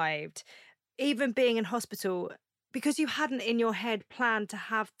Bodhi arrived, even being in hospital, because you hadn't in your head planned to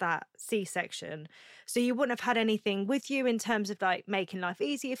have that C-section, so you wouldn't have had anything with you in terms of like making life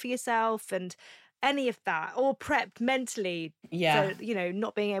easier for yourself and any of that, or prepped mentally for,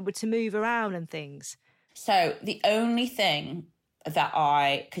 not being able to move around and things? So the only thing that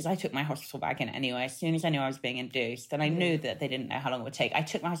because I took my hospital bag in anyway, as soon as I knew I was being induced, and I knew that they didn't know how long it would take, I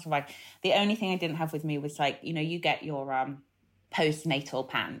took my hospital bag. The only thing I didn't have with me was like, you get your postnatal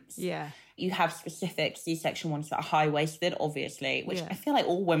pants. Yeah. You have specific C-section ones that are high-waisted, obviously, which I feel like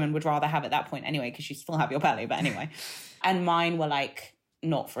all women would rather have at that point anyway, because you still have your belly, but anyway. And mine were like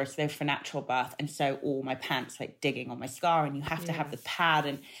not for us, they were for natural birth. And so all my pants like digging on my scar, and you have to have the pad.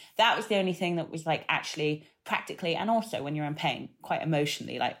 And that was the only thing that was like actually practically, and also when you're in pain, quite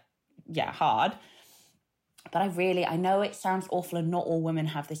emotionally, like, hard. But I know it sounds awful and not all women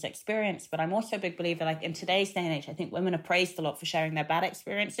have this experience, but I'm also a big believer, like in today's day and age, I think women are praised a lot for sharing their bad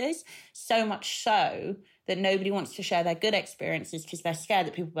experiences, so much so that nobody wants to share their good experiences because they're scared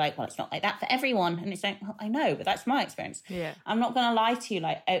that people will be like, well, it's not like that for everyone. And it's like, well, I know, but that's my experience. Yeah. I'm not going to lie to you.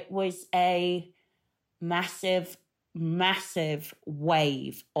 Like, it was a massive, massive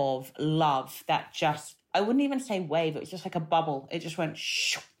wave of love that I wouldn't even say wave. It was just like a bubble. It just went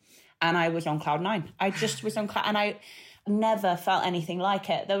shoo. And I was on cloud 9. I just was on cloud, and I never felt anything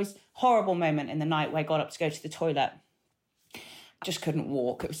like it. There was a horrible moment in the night where I got up to go to the toilet. Just couldn't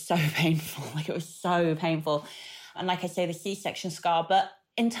walk. It was so painful. It was so painful. And like I say, the C-section scar. But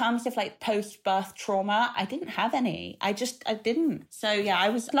in terms of like post-birth trauma, I didn't have any. I didn't. So I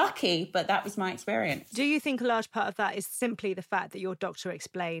was lucky, but that was my experience. Do you think a large part of that is simply the fact that your doctor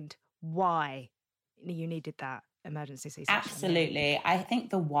explained why you needed that emergency C-section? Absolutely. I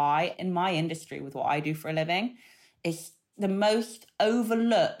think the why in my industry with what I do for a living is the most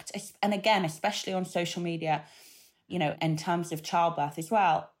overlooked, and again, especially on social media, in terms of childbirth as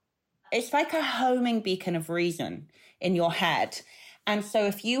well. It's like a homing beacon of reason in your head. And so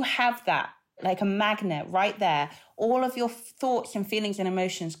if you have that, like a magnet right there, all of your thoughts and feelings and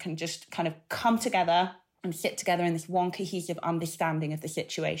emotions can just kind of come together and sit together in this one cohesive understanding of the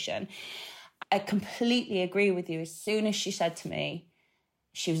situation. I completely agree with you. As soon as she said to me,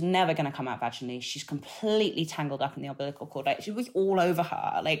 she was never going to come out vaginally. She's completely tangled up in the umbilical cord. Like, she was all over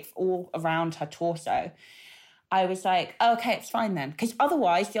her, like all around her torso. I was like, okay, it's fine then. Because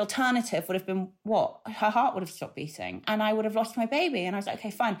otherwise the alternative would have been what? Her heart would have stopped beating and I would have lost my baby. And I was like,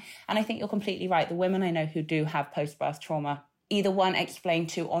 okay, fine. And I think you're completely right. The women I know who do have post-birth trauma, either one explained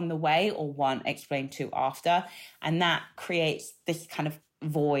to on the way or one explained to after. And that creates this kind of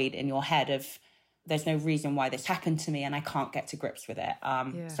void in your head of, there's no reason why this happened to me and I can't get to grips with it.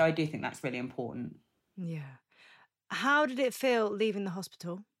 So I do think that's really important. Yeah. How did it feel leaving the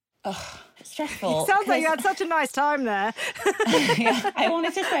hospital? Oh, it's stressful. It sounds like you had such a nice time there. I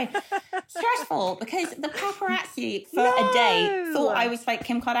wanted to say stressful because the paparazzi for a day thought I was like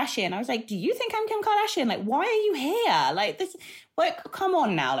Kim Kardashian. I was like, do you think I'm Kim Kardashian? Like, why are you here? Like this, come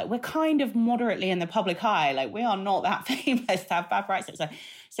on now. Like, we're kind of moderately in the public eye. Like, we are not that famous to have paparazzi.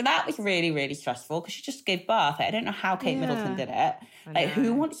 So that was really, really stressful because she just gave birth. Like, I don't know how Kate Middleton did it. Like,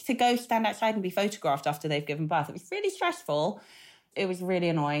 who wants to go stand outside and be photographed after they've given birth? It was really stressful. It was really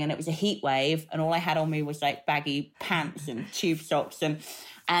annoying, and it was a heat wave, and all I had on me was like baggy pants and tube socks, and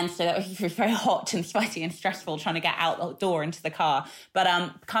so that was very hot and sweaty and stressful trying to get out the door into the car.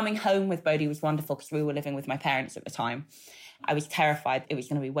 But coming home with Bodhi was wonderful because we were living with my parents at the time. I was terrified it was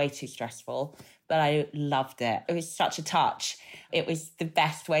going to be way too stressful, but I loved it. It was such a touch. It was the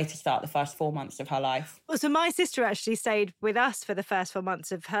best way to start the first 4 months of her life. Well, so my sister actually stayed with us for the first 4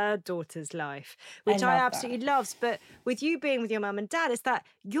 months of her daughter's life, which I absolutely loved. But with you being with your mum and dad, it's that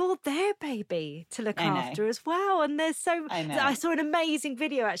you're their baby to look after as well. And there's I saw an amazing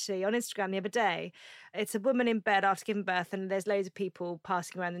video actually on Instagram the other day. It's a woman in bed after giving birth, and there's loads of people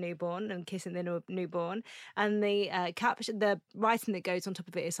passing around the newborn and kissing the newborn. And the caption, the writing that goes on top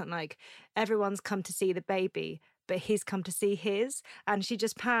of it is something like, everyone's come to see the baby, but he's come to see his. And she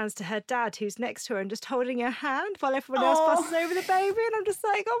just pans to her dad, who's next to her and just holding her hand while everyone else passes over the baby. And I'm just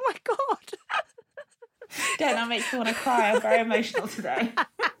like, oh my God. Damn, that makes me want to cry. I'm very emotional today.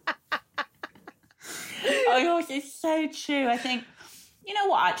 Oh gosh, it's so true. I think, you know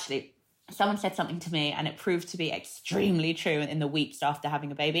what, actually, someone said something to me and it proved to be extremely true in the weeks after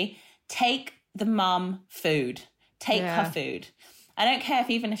having a baby. Take the mum food. Take her food. I don't care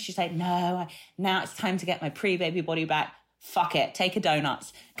even if she's like, no, now it's time to get my pre-baby body back. Fuck it. Take her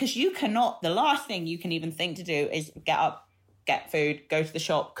donuts. Because the last thing you can even think to do is get get food, go to the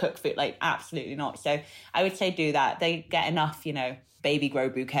shop, cook food. Like, absolutely not. So I would say do that. They get enough, you know, baby grow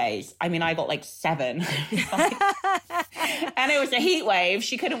bouquets. I mean, I got like 7. And it was a heat wave.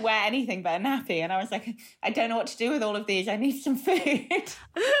 She couldn't wear anything but a nappy. And I was like, I don't know what to do with all of these. I need some food.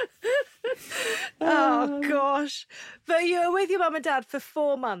 Oh, gosh. But you were with your mum and dad for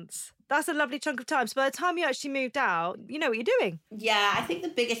 4 months. That's a lovely chunk of time. So by the time you actually moved out, you know what you're doing. Yeah, I think the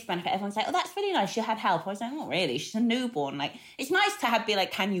biggest benefit, everyone's like, oh, that's really nice. You had help. I was like, not really. She's a newborn. Like, it's nice to be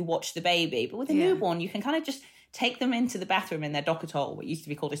like, can you watch the baby? But with a newborn, you can kind of just take them into the bathroom in their docketol, what used to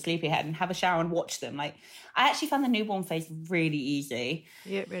be called a sleepyhead, and have a shower and watch them. Like, I actually found the newborn phase really easy.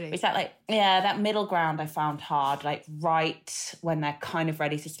 Yeah, really. It's that middle ground I found hard, like right when they're kind of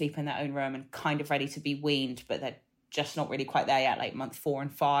ready to sleep in their own room and kind of ready to be weaned, but they're just not really quite there yet, like month 4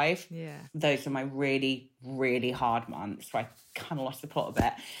 and 5. Yeah. Those are my really, really hard months where I kind of lost the plot a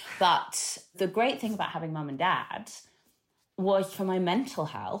bit. But the great thing about having mum and dad was for my mental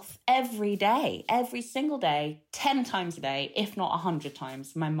health, every day, every single day, 10 times a day, if not 100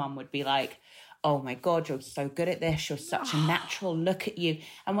 times, my mum would be like, oh my God, you're so good at this. You're such a natural. Look at you.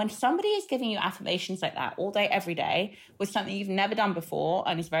 And when somebody is giving you affirmations like that all day, every day, with something you've never done before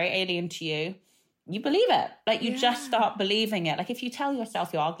and is very alien to you, you believe it. Like, you just start believing it. Like, if you tell yourself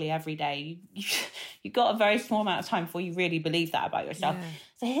you're ugly every day, you got a very small amount of time before you really believe that about yourself. Yeah.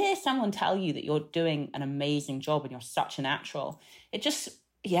 So hear someone tell you that you're doing an amazing job and you're such a natural. It just,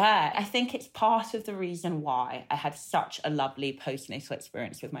 I think it's part of the reason why I had such a lovely postnatal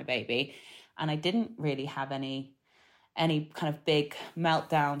experience with my baby. And I didn't really have any kind of big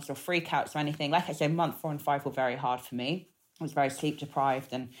meltdowns or freakouts or anything. Like I said, month 4 and 5 were very hard for me. I was very sleep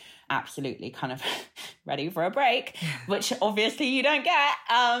deprived and absolutely kind of ready for a break, which obviously you don't get.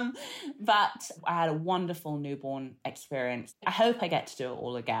 But I had a wonderful newborn experience. I hope I get to do it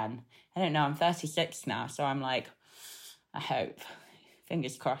all again. I don't know. I'm 36 now, so I'm like, I hope.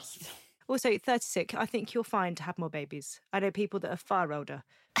 Fingers crossed. Also, 36, I think you're fine to have more babies. I know people that are far older.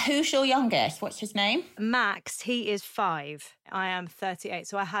 Who's your youngest? What's his name? Max, he is 5. I am 38,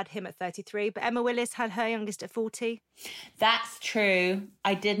 so I had him at 33. But Emma Willis had her youngest at 40. That's true.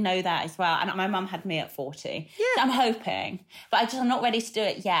 I did know that as well. And my mum had me at 40. Yeah. So I'm hoping. But I'm not ready to do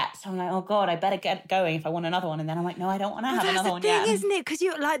it yet. So I'm like, oh God, I better get going if I want another one. And then I'm like, no, I don't want to have another one yet. That's the thing, isn't it? Because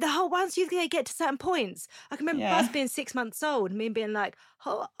you like the whole, once you get to certain points, I can remember us being 6 months old and me being like,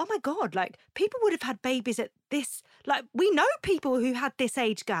 oh my God, like people would have had babies at this, like we know people who had this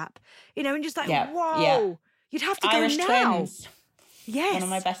age gap, you know, and just like, whoa, you'd have to Irish go now. Twins. Yes. One of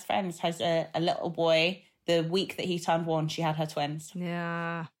my best friends has a little boy. The week that he turned 1, she had her twins.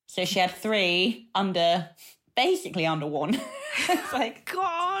 Yeah. So she had 3 basically under 1. It's like,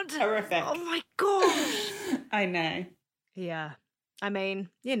 God. Horrific. Oh my gosh. I know. Yeah. I mean,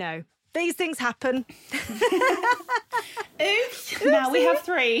 you know, these things happen. Oops. Now we have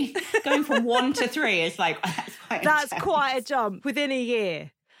 3. Going from 1 to 3 is like, that's quite a jump within a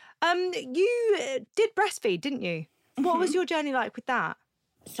year. You did breastfeed, didn't you? What was your journey like with that?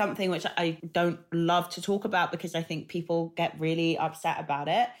 Something which I don't love to talk about because I think people get really upset about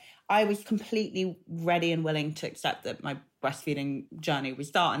it. I was completely ready and willing to accept that my breastfeeding journey would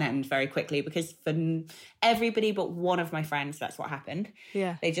start and end very quickly because for everybody but one of my friends, that's what happened.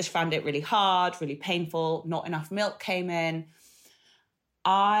 Yeah. They just found it really hard, really painful, not enough milk came in.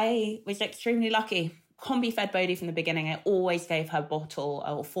 I was extremely lucky. Combi fed Bodhi from the beginning. I always gave her bottle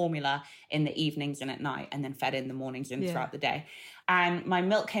or formula in the evenings and at night and then fed in the mornings and throughout the day. And my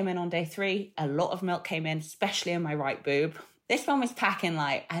milk came in on day 3. A lot of milk came in, especially in my right boob. This one was packing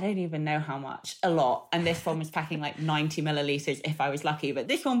like, I don't even know how much, a lot. And this one was packing like 90 millilitres if I was lucky. But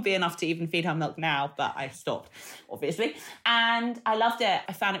this one would be enough to even feed her milk now, but I stopped, obviously. And I loved it.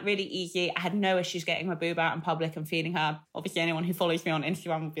 I found it really easy. I had no issues getting my boob out in public and feeding her. Obviously, anyone who follows me on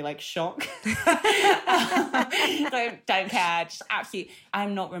Instagram would be like shocked. Don't care. Just absolutely,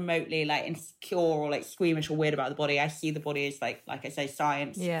 I'm not remotely like insecure or like squeamish or weird about the body. I see the body as like I say,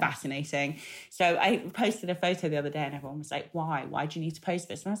 science, fascinating. So I posted a photo the other day and everyone was like, why do you need to post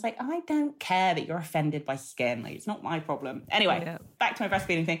this? And I was like, I don't care that you're offended by skin. Like, it's not my problem. Anyway, back to my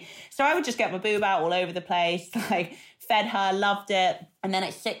breastfeeding thing. So I would just get my boob out all over the place, like fed her, loved it. And then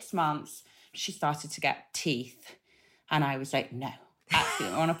at 6 months, she started to get teeth. And I was like, no,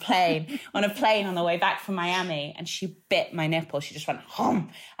 absolutely. on a plane on the way back from Miami, and she bit my nipple. She just went,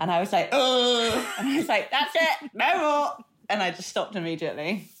 hum. And I was like, oh. And I was like, that's it, no more. And I just stopped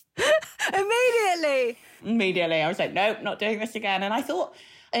immediately. Immediately. I was like, nope, not doing this again. And I thought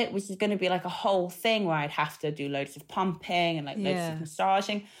it was going to be like a whole thing where I'd have to do loads of pumping and like loads of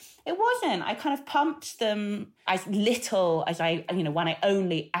massaging. It wasn't. I kind of pumped them as little as I, when I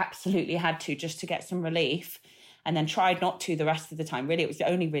only absolutely had to, just to get some relief. and then tried not to the rest of the time. Really, it was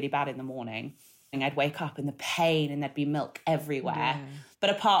only really bad in the morning. And I'd wake up in the pain and there'd be milk everywhere. Yeah. But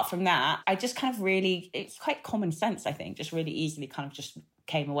apart from that, I just kind of really, it's quite common sense, I think, just really easily kind of just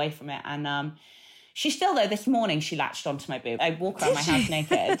came away from it. And she still, though, this morning, she latched onto my boob. I walk around my house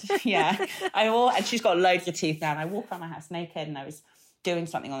naked. Yeah. And she's got loads of teeth now. And I walk around my house naked, and I was doing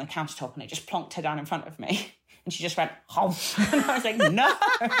something on the countertop and it just plonked her down in front of me. And she just went, home. And I was like, no.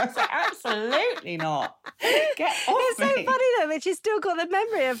 I was like, absolutely not. Get off It's so me. funny, though, that she's still got the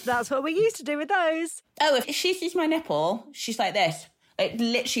memory of that's what we used to do with those. Oh, if she sees my nipple, she's like this. Like,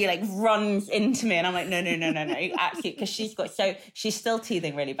 literally, like, runs into me. And I'm like, no. Actually, because she's still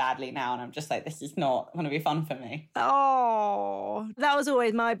teething really badly now. And I'm just like, this is not going to be fun for me. Oh, that was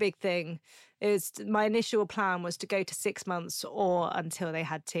always my big thing. My initial plan was to go to 6 months or until they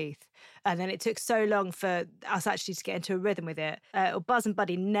had teeth. And then it took so long for us actually to get into a rhythm with it. Buzz and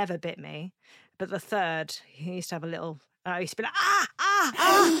Buddy never bit me. But the third, he used to have a little, I used to be like,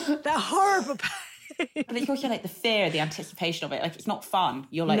 that horrible pain. But it's also like the fear, the anticipation of it. Like, it's not fun.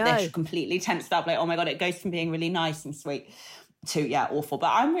 You're like No. this, you're completely tensed up. Like, oh my God, it goes from being really nice and sweet to, yeah, awful.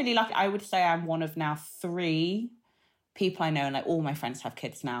 But I'm really lucky. I would say I'm one of now 3 people I know, and like all my friends have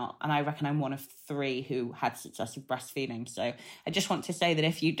kids now, and I reckon I'm one of 3 who had success with breastfeeding. So I just want to say that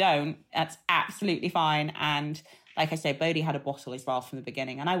if you don't, that's absolutely fine. And like I say, Bodhi had a bottle as well from the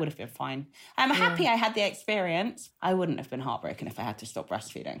beginning, and I would have been fine. I'm happy I had the experience. I wouldn't have been heartbroken if I had to stop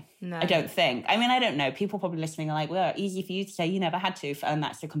breastfeeding. No. I don't think. I mean, I don't know. People probably listening are like, well, easy for you to say you never had to, and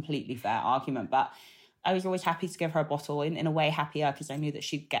that's a completely fair argument. But I was always happy to give her a bottle, in a way happier, because I knew that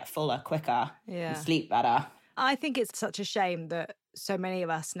she'd get fuller quicker and sleep better. I think it's such a shame that so many of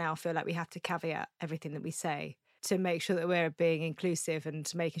us now feel like we have to caveat everything that we say to make sure that we're being inclusive and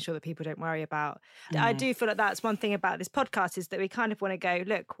making sure that people don't worry about. I do feel like that's one thing about this podcast, is that we kind of want to go,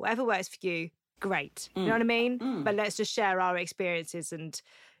 look, whatever works for you, great. You know what I mean? But let's just share our experiences and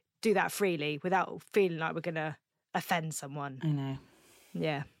do that freely without feeling like we're going to offend someone. I know.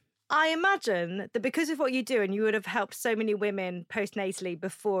 Yeah. I imagine that because of what you do, and you would have helped so many women postnatally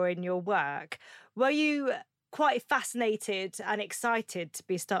before in your work, were you quite fascinated and excited to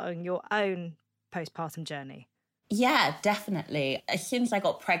be starting your own postpartum journey? Yeah, definitely. As soon as I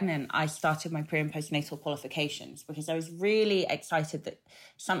got pregnant, I started my pre- and postnatal qualifications, because I was really excited that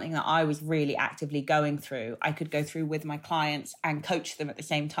something that I was really actively going through, I could go through with my clients and coach them at the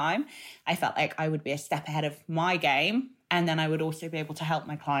same time. I felt like I would be a step ahead of my game, and then I would also be able to help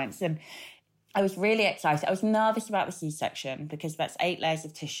my clients. And I was really excited. I was nervous about the C-section, because that's 8 layers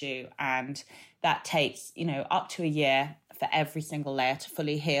of tissue, and that takes, up to a year for every single layer to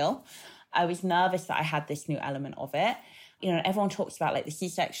fully heal. I was nervous that I had this new element of it. Everyone talks about like the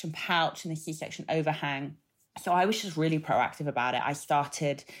C-section pouch and the C-section overhang. So I was just really proactive about it. I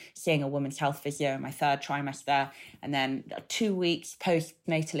started seeing a women's health physio in my 3rd trimester. And then 2 weeks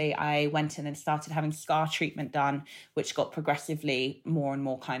postnatally, I went in and started having scar treatment done, which got progressively more and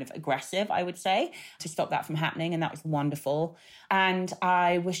more kind of aggressive, I would say, to stop that from happening. And that was wonderful. And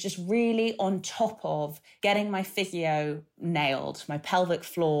I was just really on top of getting my physio nailed, my pelvic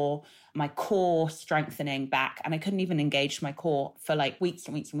floor, my core strengthening back. And I couldn't even engage my core for like weeks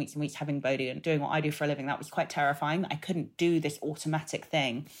and weeks and weeks and weeks, having Bodhi and doing what I do for a living. That was quite terrifying. I couldn't do this automatic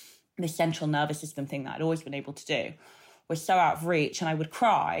thing, this central nervous system thing that I'd always been able to do, was so out of reach. And I would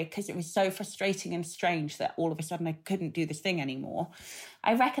cry because it was so frustrating and strange that all of a sudden I couldn't do this thing anymore.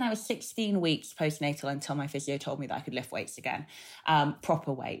 I reckon I was 16 weeks postnatal until my physio told me that I could lift weights again.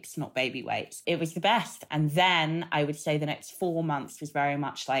 Proper weights, not baby weights. It was the best. And then I would say the next 4 months was very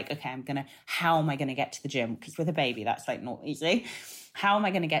much like, okay, how am I going to get to the gym? Because with a baby, that's like not easy. How am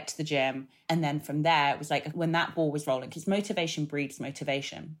I going to get to the gym? And then from there, it was like when that ball was rolling, because motivation breeds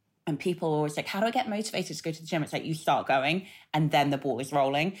motivation. And people are always like, how do I get motivated to go to the gym? It's like, you start going and then the ball is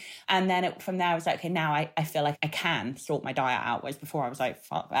rolling. And then from there, I was like, okay, now I feel like I can sort my diet out. Whereas before I was like,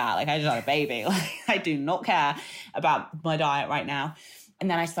 fuck that. Like, I just had a baby. Like, I do not care about my diet right now. And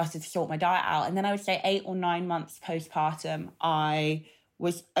then I started to sort my diet out. And then I would say 8 or 9 months postpartum, I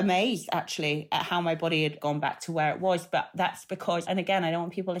was amazed actually at how my body had gone back to where it was. But that's because, and again, I don't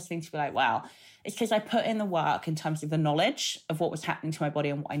want people listening to be like, wow, it's because I put in the work in terms of the knowledge of what was happening to my body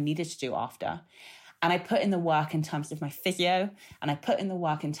and what I needed to do after. And I put in the work in terms of my physio, and I put in the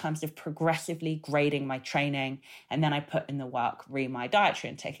work in terms of progressively grading my training. And then I put in the work my dietary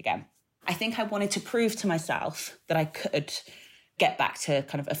intake again. I think I wanted to prove to myself that I could get back to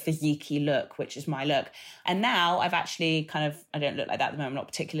kind of a physique-y look, which is my look. And now I've actually I don't look like that at the moment, I'm not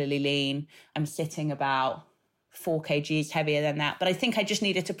particularly lean. I'm sitting about 4 kgs heavier than that. But I think I just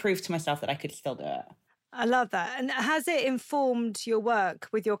needed to prove to myself that I could still do it. I love that. And has it informed your work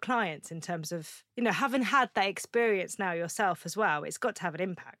with your clients in terms of, having had that experience now yourself as well? It's got to have an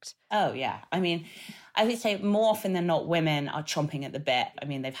impact. Oh, yeah. I mean, I would say more often than not, women are chomping at the bit. I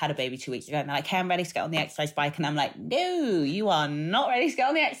mean, they've had a baby 2 weeks ago and they're like, hey, I'm ready to get on the exercise bike. And I'm like, no, you are not ready to get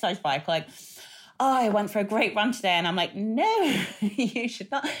on the exercise bike. Like, oh, I went for a great run today. And I'm like, no, you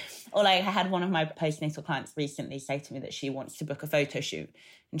should not. Or like, I had one of my postnatal clients recently say to me that she wants to book a photo shoot.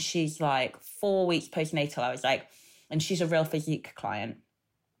 And she's like 4 weeks postnatal. I was like, and she's a real physique client.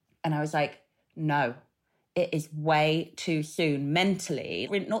 And I was like, no, it is way too soon mentally,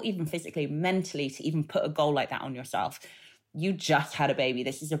 not even physically, mentally, to even put a goal like that on yourself. You just had a baby.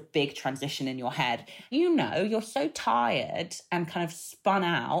 This is a big transition in your head. You're so tired and kind of spun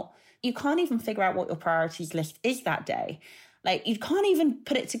out. You can't even figure out what your priorities list is that day. Like, you can't even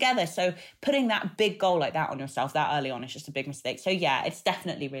put it together. So putting that big goal like that on yourself that early on is just a big mistake. So yeah, it's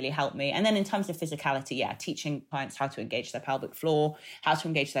definitely really helped me. And then in terms of physicality, yeah, teaching clients how to engage their pelvic floor, how to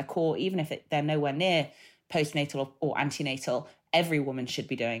engage their core, even if they're nowhere near postnatal or antenatal, every woman should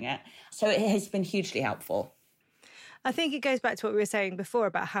be doing it. So it has been hugely helpful. I think it goes back to what we were saying before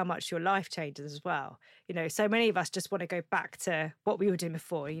about how much your life changes as well. So many of us just want to go back to what we were doing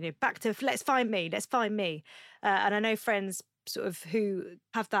before, back to let's find me. And I know friends sort of who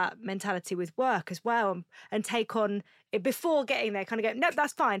have that mentality with work as well and take on it before getting there, kind of go, nope,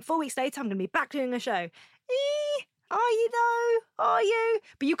 that's fine. 4 weeks later, I'm going to be back doing a show. Are you though? Are you?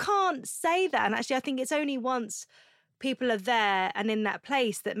 But you can't say that. And actually, I think it's only once people are there and in that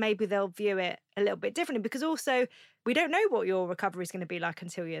place that maybe they'll view it a little bit differently, because also we don't know what your recovery is going to be like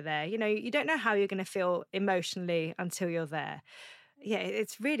until you're there. You don't know how you're going to feel emotionally until you're there. Yeah,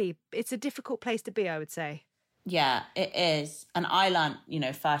 it's a difficult place to be, I would say. Yeah, it is. And I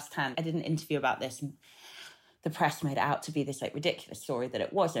learned, firsthand. I did an interview about this and the press made it out to be this like ridiculous story that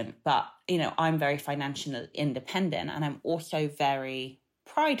it wasn't. But, I'm very financially independent and I'm also very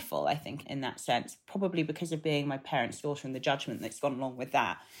prideful, I think, in that sense, probably because of being my parents' daughter and the judgment that's gone along with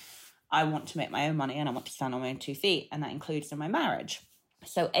that. I want to make my own money and I want to stand on my own 2 feet, and that includes in my marriage.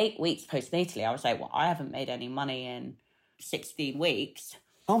 So 8 weeks postnatally, I was like, well, I haven't made any money in 16 weeks.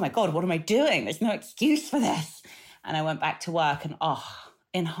 Oh my God, what am I doing? There's no excuse for this. And I went back to work and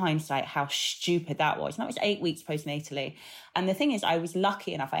in hindsight, how stupid that was. And that was 8 weeks postnatally. And the thing is, I am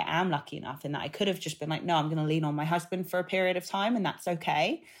lucky enough in that I could have just been like, no, I'm going to lean on my husband for a period of time and that's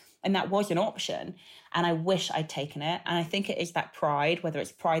okay. And that was an option. And I wish I'd taken it. And I think it is that pride, whether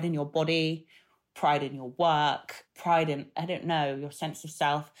it's pride in your body, pride in your work, pride in, I don't know, your sense of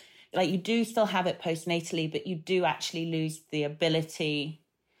self. Like, you do still have it postnatally, but you do actually lose the ability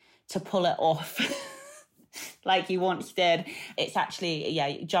to pull it off like you once did. It's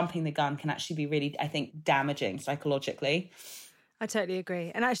actually, jumping the gun can actually be really, I think, damaging psychologically. I totally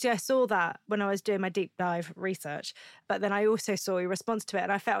agree. And actually, I saw that when I was doing my deep dive research, but then I also saw your response to it.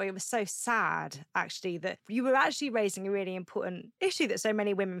 And I felt it was so sad, actually, that you were actually raising a really important issue that so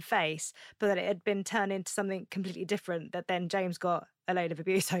many women face, but that it had been turned into something completely different that then James got a load of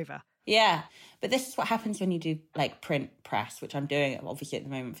abuse over. Yeah. But this is what happens when you do like print press, which I'm doing obviously at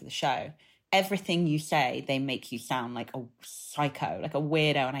the moment for the show. Everything you say, they make you sound like a psycho, like a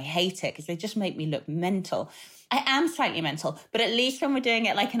weirdo. And I hate it because they just make me look mental. I am slightly mental, but at least when we're doing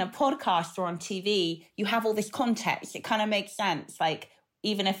it like in a podcast or on TV, you have all this context. It kind of makes sense. Like,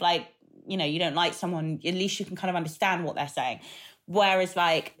 even if you don't like someone, at least you can kind of understand what they're saying. Whereas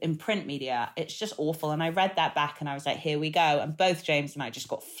like in print media, it's just awful. And I read that back and I was like, here we go. And both James and I just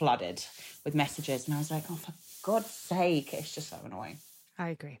got flooded with messages. And I was like, oh, for God's sake, it's just so annoying. I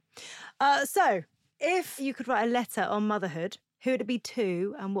agree. So if you could write a letter on motherhood, who would it be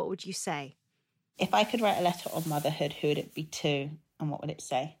to and what would you say? If I could write a letter on motherhood, who would it be to and what would it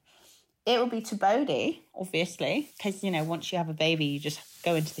say? It would be to Bodhi, obviously, because, once you have a baby, you just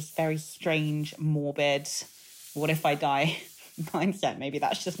go into this very strange, morbid, what if I die mindset. Maybe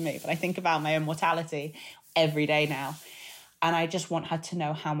that's just me, but I think about my own mortality every day now. And I just want her to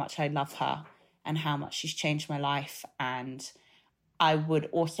know how much I love her and how much she's changed my life. And I would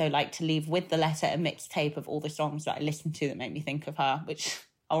also like to leave with the letter a mixtape of all the songs that I listened to that make me think of her, which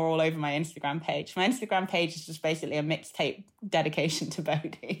are all over my Instagram page. My Instagram page is just basically a mixtape dedication to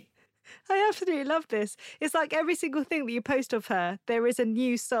Bodhi. I absolutely love this. It's like every single thing that you post of her, there is a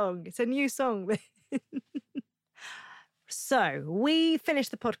new song. It's a new song. So we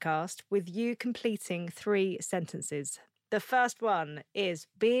finished the podcast with you completing 3 sentences. The first one is,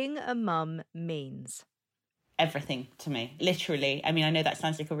 being a mum means... everything to me, literally. I mean, I know that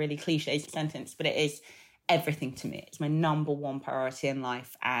sounds like a really cliche sentence, but it is everything to me. It's my number one priority in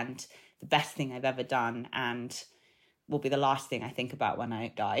life and the best thing I've ever done, and will be the last thing I think about when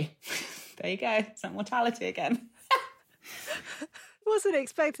I die, There you go. It's like mortality again. Wasn't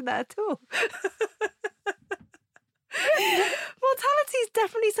expecting that at all. Mortality is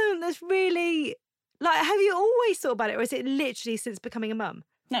definitely something that's really... Like, have you always thought about it, or is it literally since becoming a mum?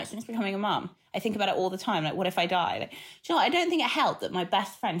 No, since becoming a mum. I think about it all the time. Like, what if I die? Like, do you know what? I don't think it helped that my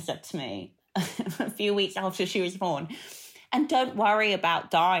best friend said to me a few weeks after she was born, and don't worry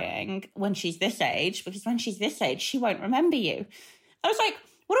about dying when she's this age, because when she's this age, she won't remember you. I was like,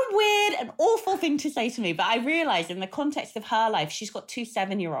 what a weird and awful thing to say to me. But I realised in the context of her life, she's got 2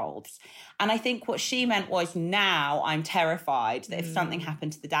 7-year-olds. And I think what she meant was, now I'm terrified that if something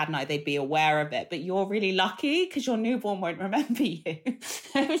happened to the dad and I, they'd be aware of it. But you're really lucky because your newborn won't remember you.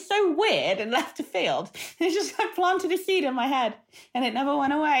 It was so weird and left to field. It just like planted a seed in my head and it never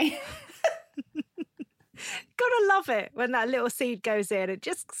went away. Gotta love it when that little seed goes in. It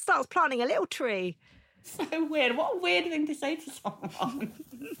just starts planting a little tree. So weird. What a weird thing to say to someone.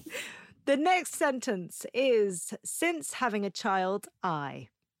 The next sentence is, since having a child, I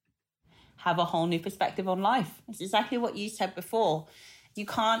have a whole new perspective on life. It's exactly what you said before. You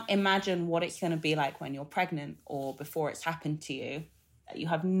can't imagine what it's going to be like when you're pregnant or before it's happened to you. You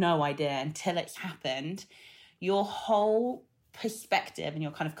have no idea until it's happened. Your whole perspective and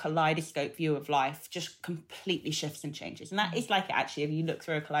your kind of kaleidoscope view of life just completely shifts and changes. And that is like it actually, if you look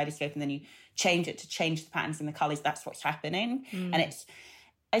through a kaleidoscope and then you change it to change the patterns and the colours, that's what's happening. And it's,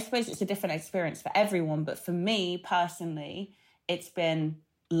 I suppose it's a different experience for everyone, but for me personally, it's been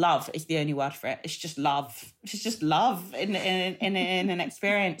love is the only word for it. It's just love. It's just love in an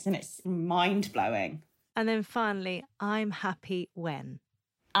experience, and it's mind-blowing. And then finally, I'm happy when?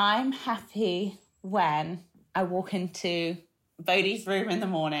 I'm happy when I walk into Bodhi's room in the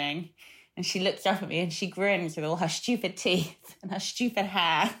morning and she looks up at me and she grins with all her stupid teeth and her stupid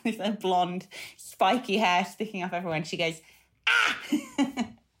hair, with her blonde, spiky hair sticking up everywhere. And she goes, ah!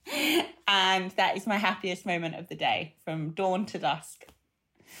 And that is my happiest moment of the day, from dawn to dusk.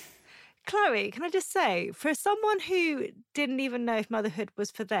 Chloe, can I just say, for someone who didn't even know if motherhood was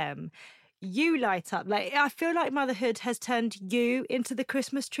for them, you light up. Like, I feel like motherhood has turned you into the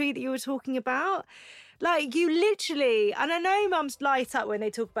Christmas tree that you were talking about. Like, you literally, and I know mums light up when they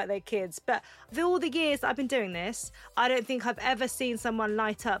talk about their kids, but for all the years that I've been doing this, I don't think I've ever seen someone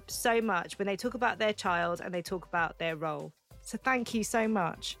light up so much when they talk about their child and they talk about their role. So thank you so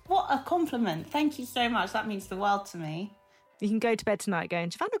much. What a compliment. Thank you so much. That means the world to me. You can go to bed tonight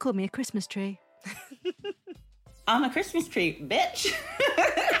going, Giovanna called me a Christmas tree. I'm a Christmas tree, bitch.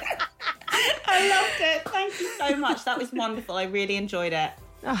 I loved it. Thank you so much. That was wonderful. I really enjoyed it.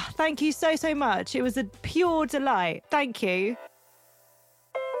 Oh, thank you so, so much. It was a pure delight. Thank you.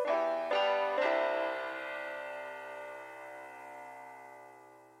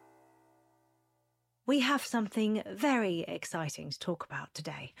 We have something very exciting to talk about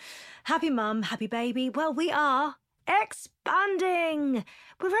today. Happy mum, happy baby. Well, we are expanding.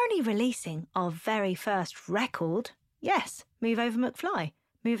 We're only releasing our very first record. Yes, Move Over McFly,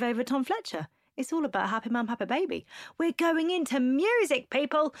 Move Over Tom Fletcher. It's all about happy mum, happy baby. We're going into music,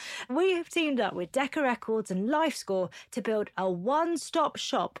 people. We have teamed up with Decca Records and LifeScore to build a one-stop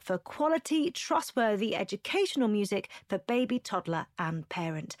shop for quality, trustworthy educational music for baby, toddler and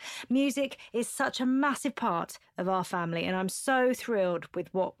parent. Music is such a massive part of our family, and I'm so thrilled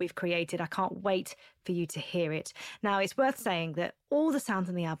with what we've created. I can't wait for you to hear it. Now, it's worth saying that all the sounds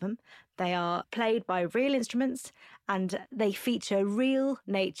on the album, they are played by real instruments and they feature real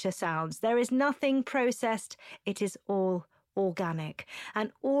nature sounds. There is nothing processed. It is all organic.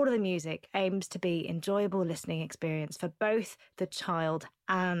 And all of the music aims to be enjoyable listening experience for both the child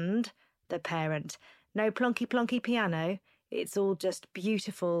and the parent. No plonky piano. It's all just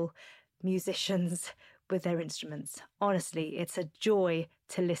beautiful musicians with their instruments. Honestly, it's a joy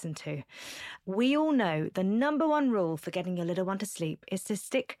to listen to. We all know the number one rule for getting your little one to sleep is to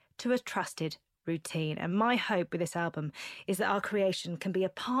stick to a trusted routine. And my hope with this album is that our creation can be a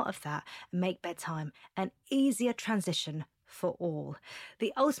part of that and make bedtime an easier transition for all.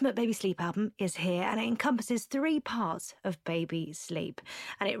 The Ultimate Baby Sleep album is here, and it encompasses 3 parts of baby sleep,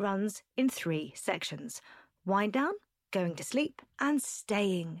 and it runs in 3 sections: wind down, going to sleep, and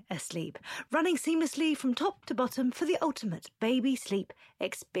staying asleep, running seamlessly from top to bottom for the ultimate baby sleep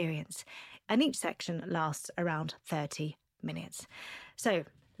experience. And each section lasts around 30 minutes. So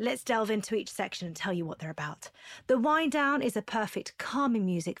let's delve into each section and tell you what they're about. The wind down is a perfect calming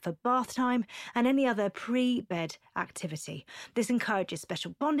music for bath time and any other pre-bed activity. This encourages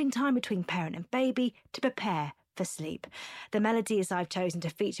special bonding time between parent and baby to prepare for sleep. The melodies I've chosen to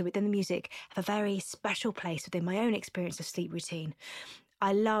feature within the music have a very special place within my own experience of sleep routine.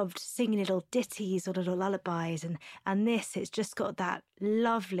 I loved singing little ditties or little lullabies, and this, it's just got that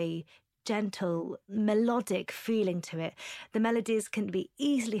lovely, gentle, melodic feeling to it. The melodies can be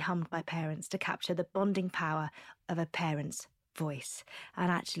easily hummed by parents to capture the bonding power of a parent's voice.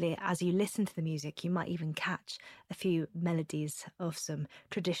 And actually, as you listen to the music, you might even catch a few melodies of some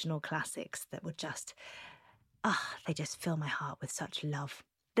traditional classics that would just, they just fill my heart with such love.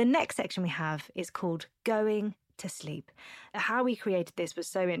 The next section we have is called Going to Sleep. How we created this was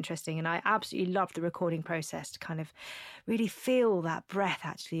so interesting, and I absolutely loved the recording process to kind of really feel that breath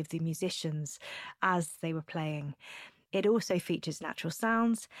actually of the musicians as they were playing. It also features natural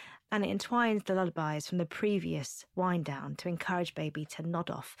sounds, and it entwines the lullabies from the previous wind down to encourage baby to nod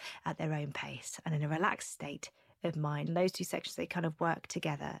off at their own pace and in a relaxed state of mind. And those two sections, they kind of work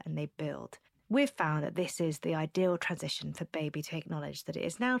together and they build. We've found that this is the ideal transition for baby to acknowledge that it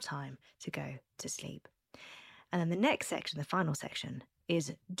is now time to go to sleep. And then the next section, the final section,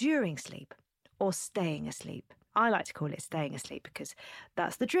 is during sleep or staying asleep. I like to call it staying asleep because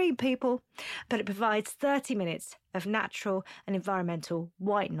that's the dream, people. But it provides 30 minutes of natural and environmental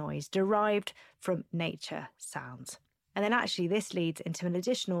white noise derived from nature sounds. And then actually this leads into an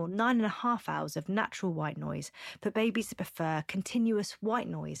additional 9.5 hours of natural white noise for babies to prefer continuous white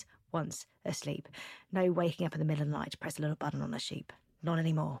noise once asleep. No waking up in the middle of the night to press a little button on a sheep. Not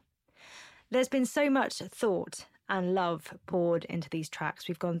anymore. There's been so much thought and love poured into these tracks.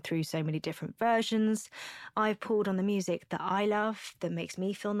 We've gone through so many different versions. I've pulled on the music that I love, that makes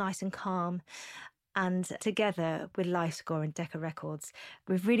me feel nice and calm. And together with LifeScore and Decca Records,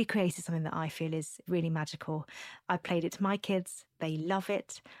 we've really created something that I feel is really magical. I played it to my kids. They love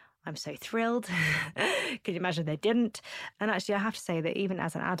it. I'm so thrilled. Can you imagine if they didn't? And actually, I have to say that even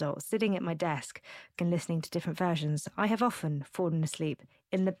as an adult, sitting at my desk and listening to different versions, I have often fallen asleep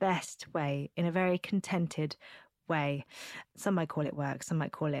in the best way, in a very contented way. Some might call it work, some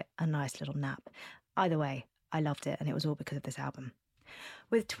might call it a nice little nap. Either way, I loved it, and it was all because of this album.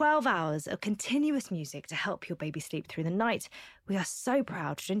 With 12 hours of continuous music to help your baby sleep through the night, we are so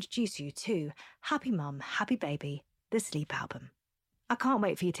proud to introduce you to Happy Mum, Happy Baby, the Sleep Album. I can't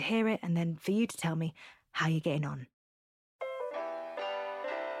wait for you to hear it and then for you to tell me how you're getting on.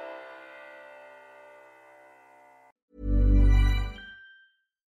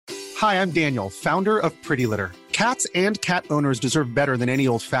 Hi, I'm Daniel, founder of Pretty Litter. Cats and cat owners deserve better than any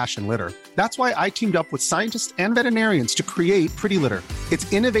old-fashioned litter. That's why I teamed up with scientists and veterinarians to create Pretty Litter.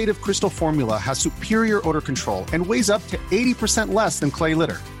 Its innovative crystal formula has superior odor control and weighs up to 80% less than clay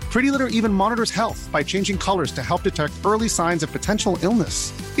litter. Pretty Litter even monitors health by changing colors to help detect early signs of potential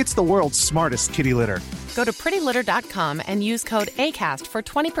illness. It's the world's smartest kitty litter. Go to prettylitter.com and use code ACAST for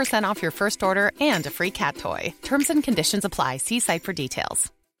 20% off your first order and a free cat toy. Terms and conditions apply. See site for details.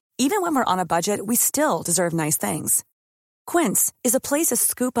 Even when we're on a budget, we still deserve nice things. Quince is a place to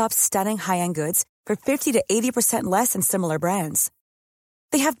scoop up stunning high-end goods for 50 to 80% less than similar brands.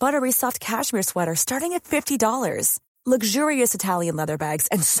 They have buttery soft cashmere sweaters starting at $50, luxurious Italian leather bags,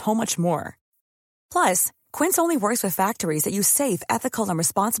 and so much more. Plus, Quince only works with factories that use safe, ethical, and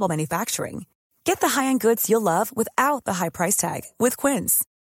responsible manufacturing. Get the high-end goods you'll love without the high price tag with Quince.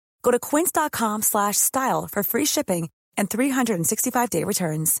 Go to quince.com/style for free shipping and 365-day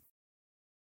returns.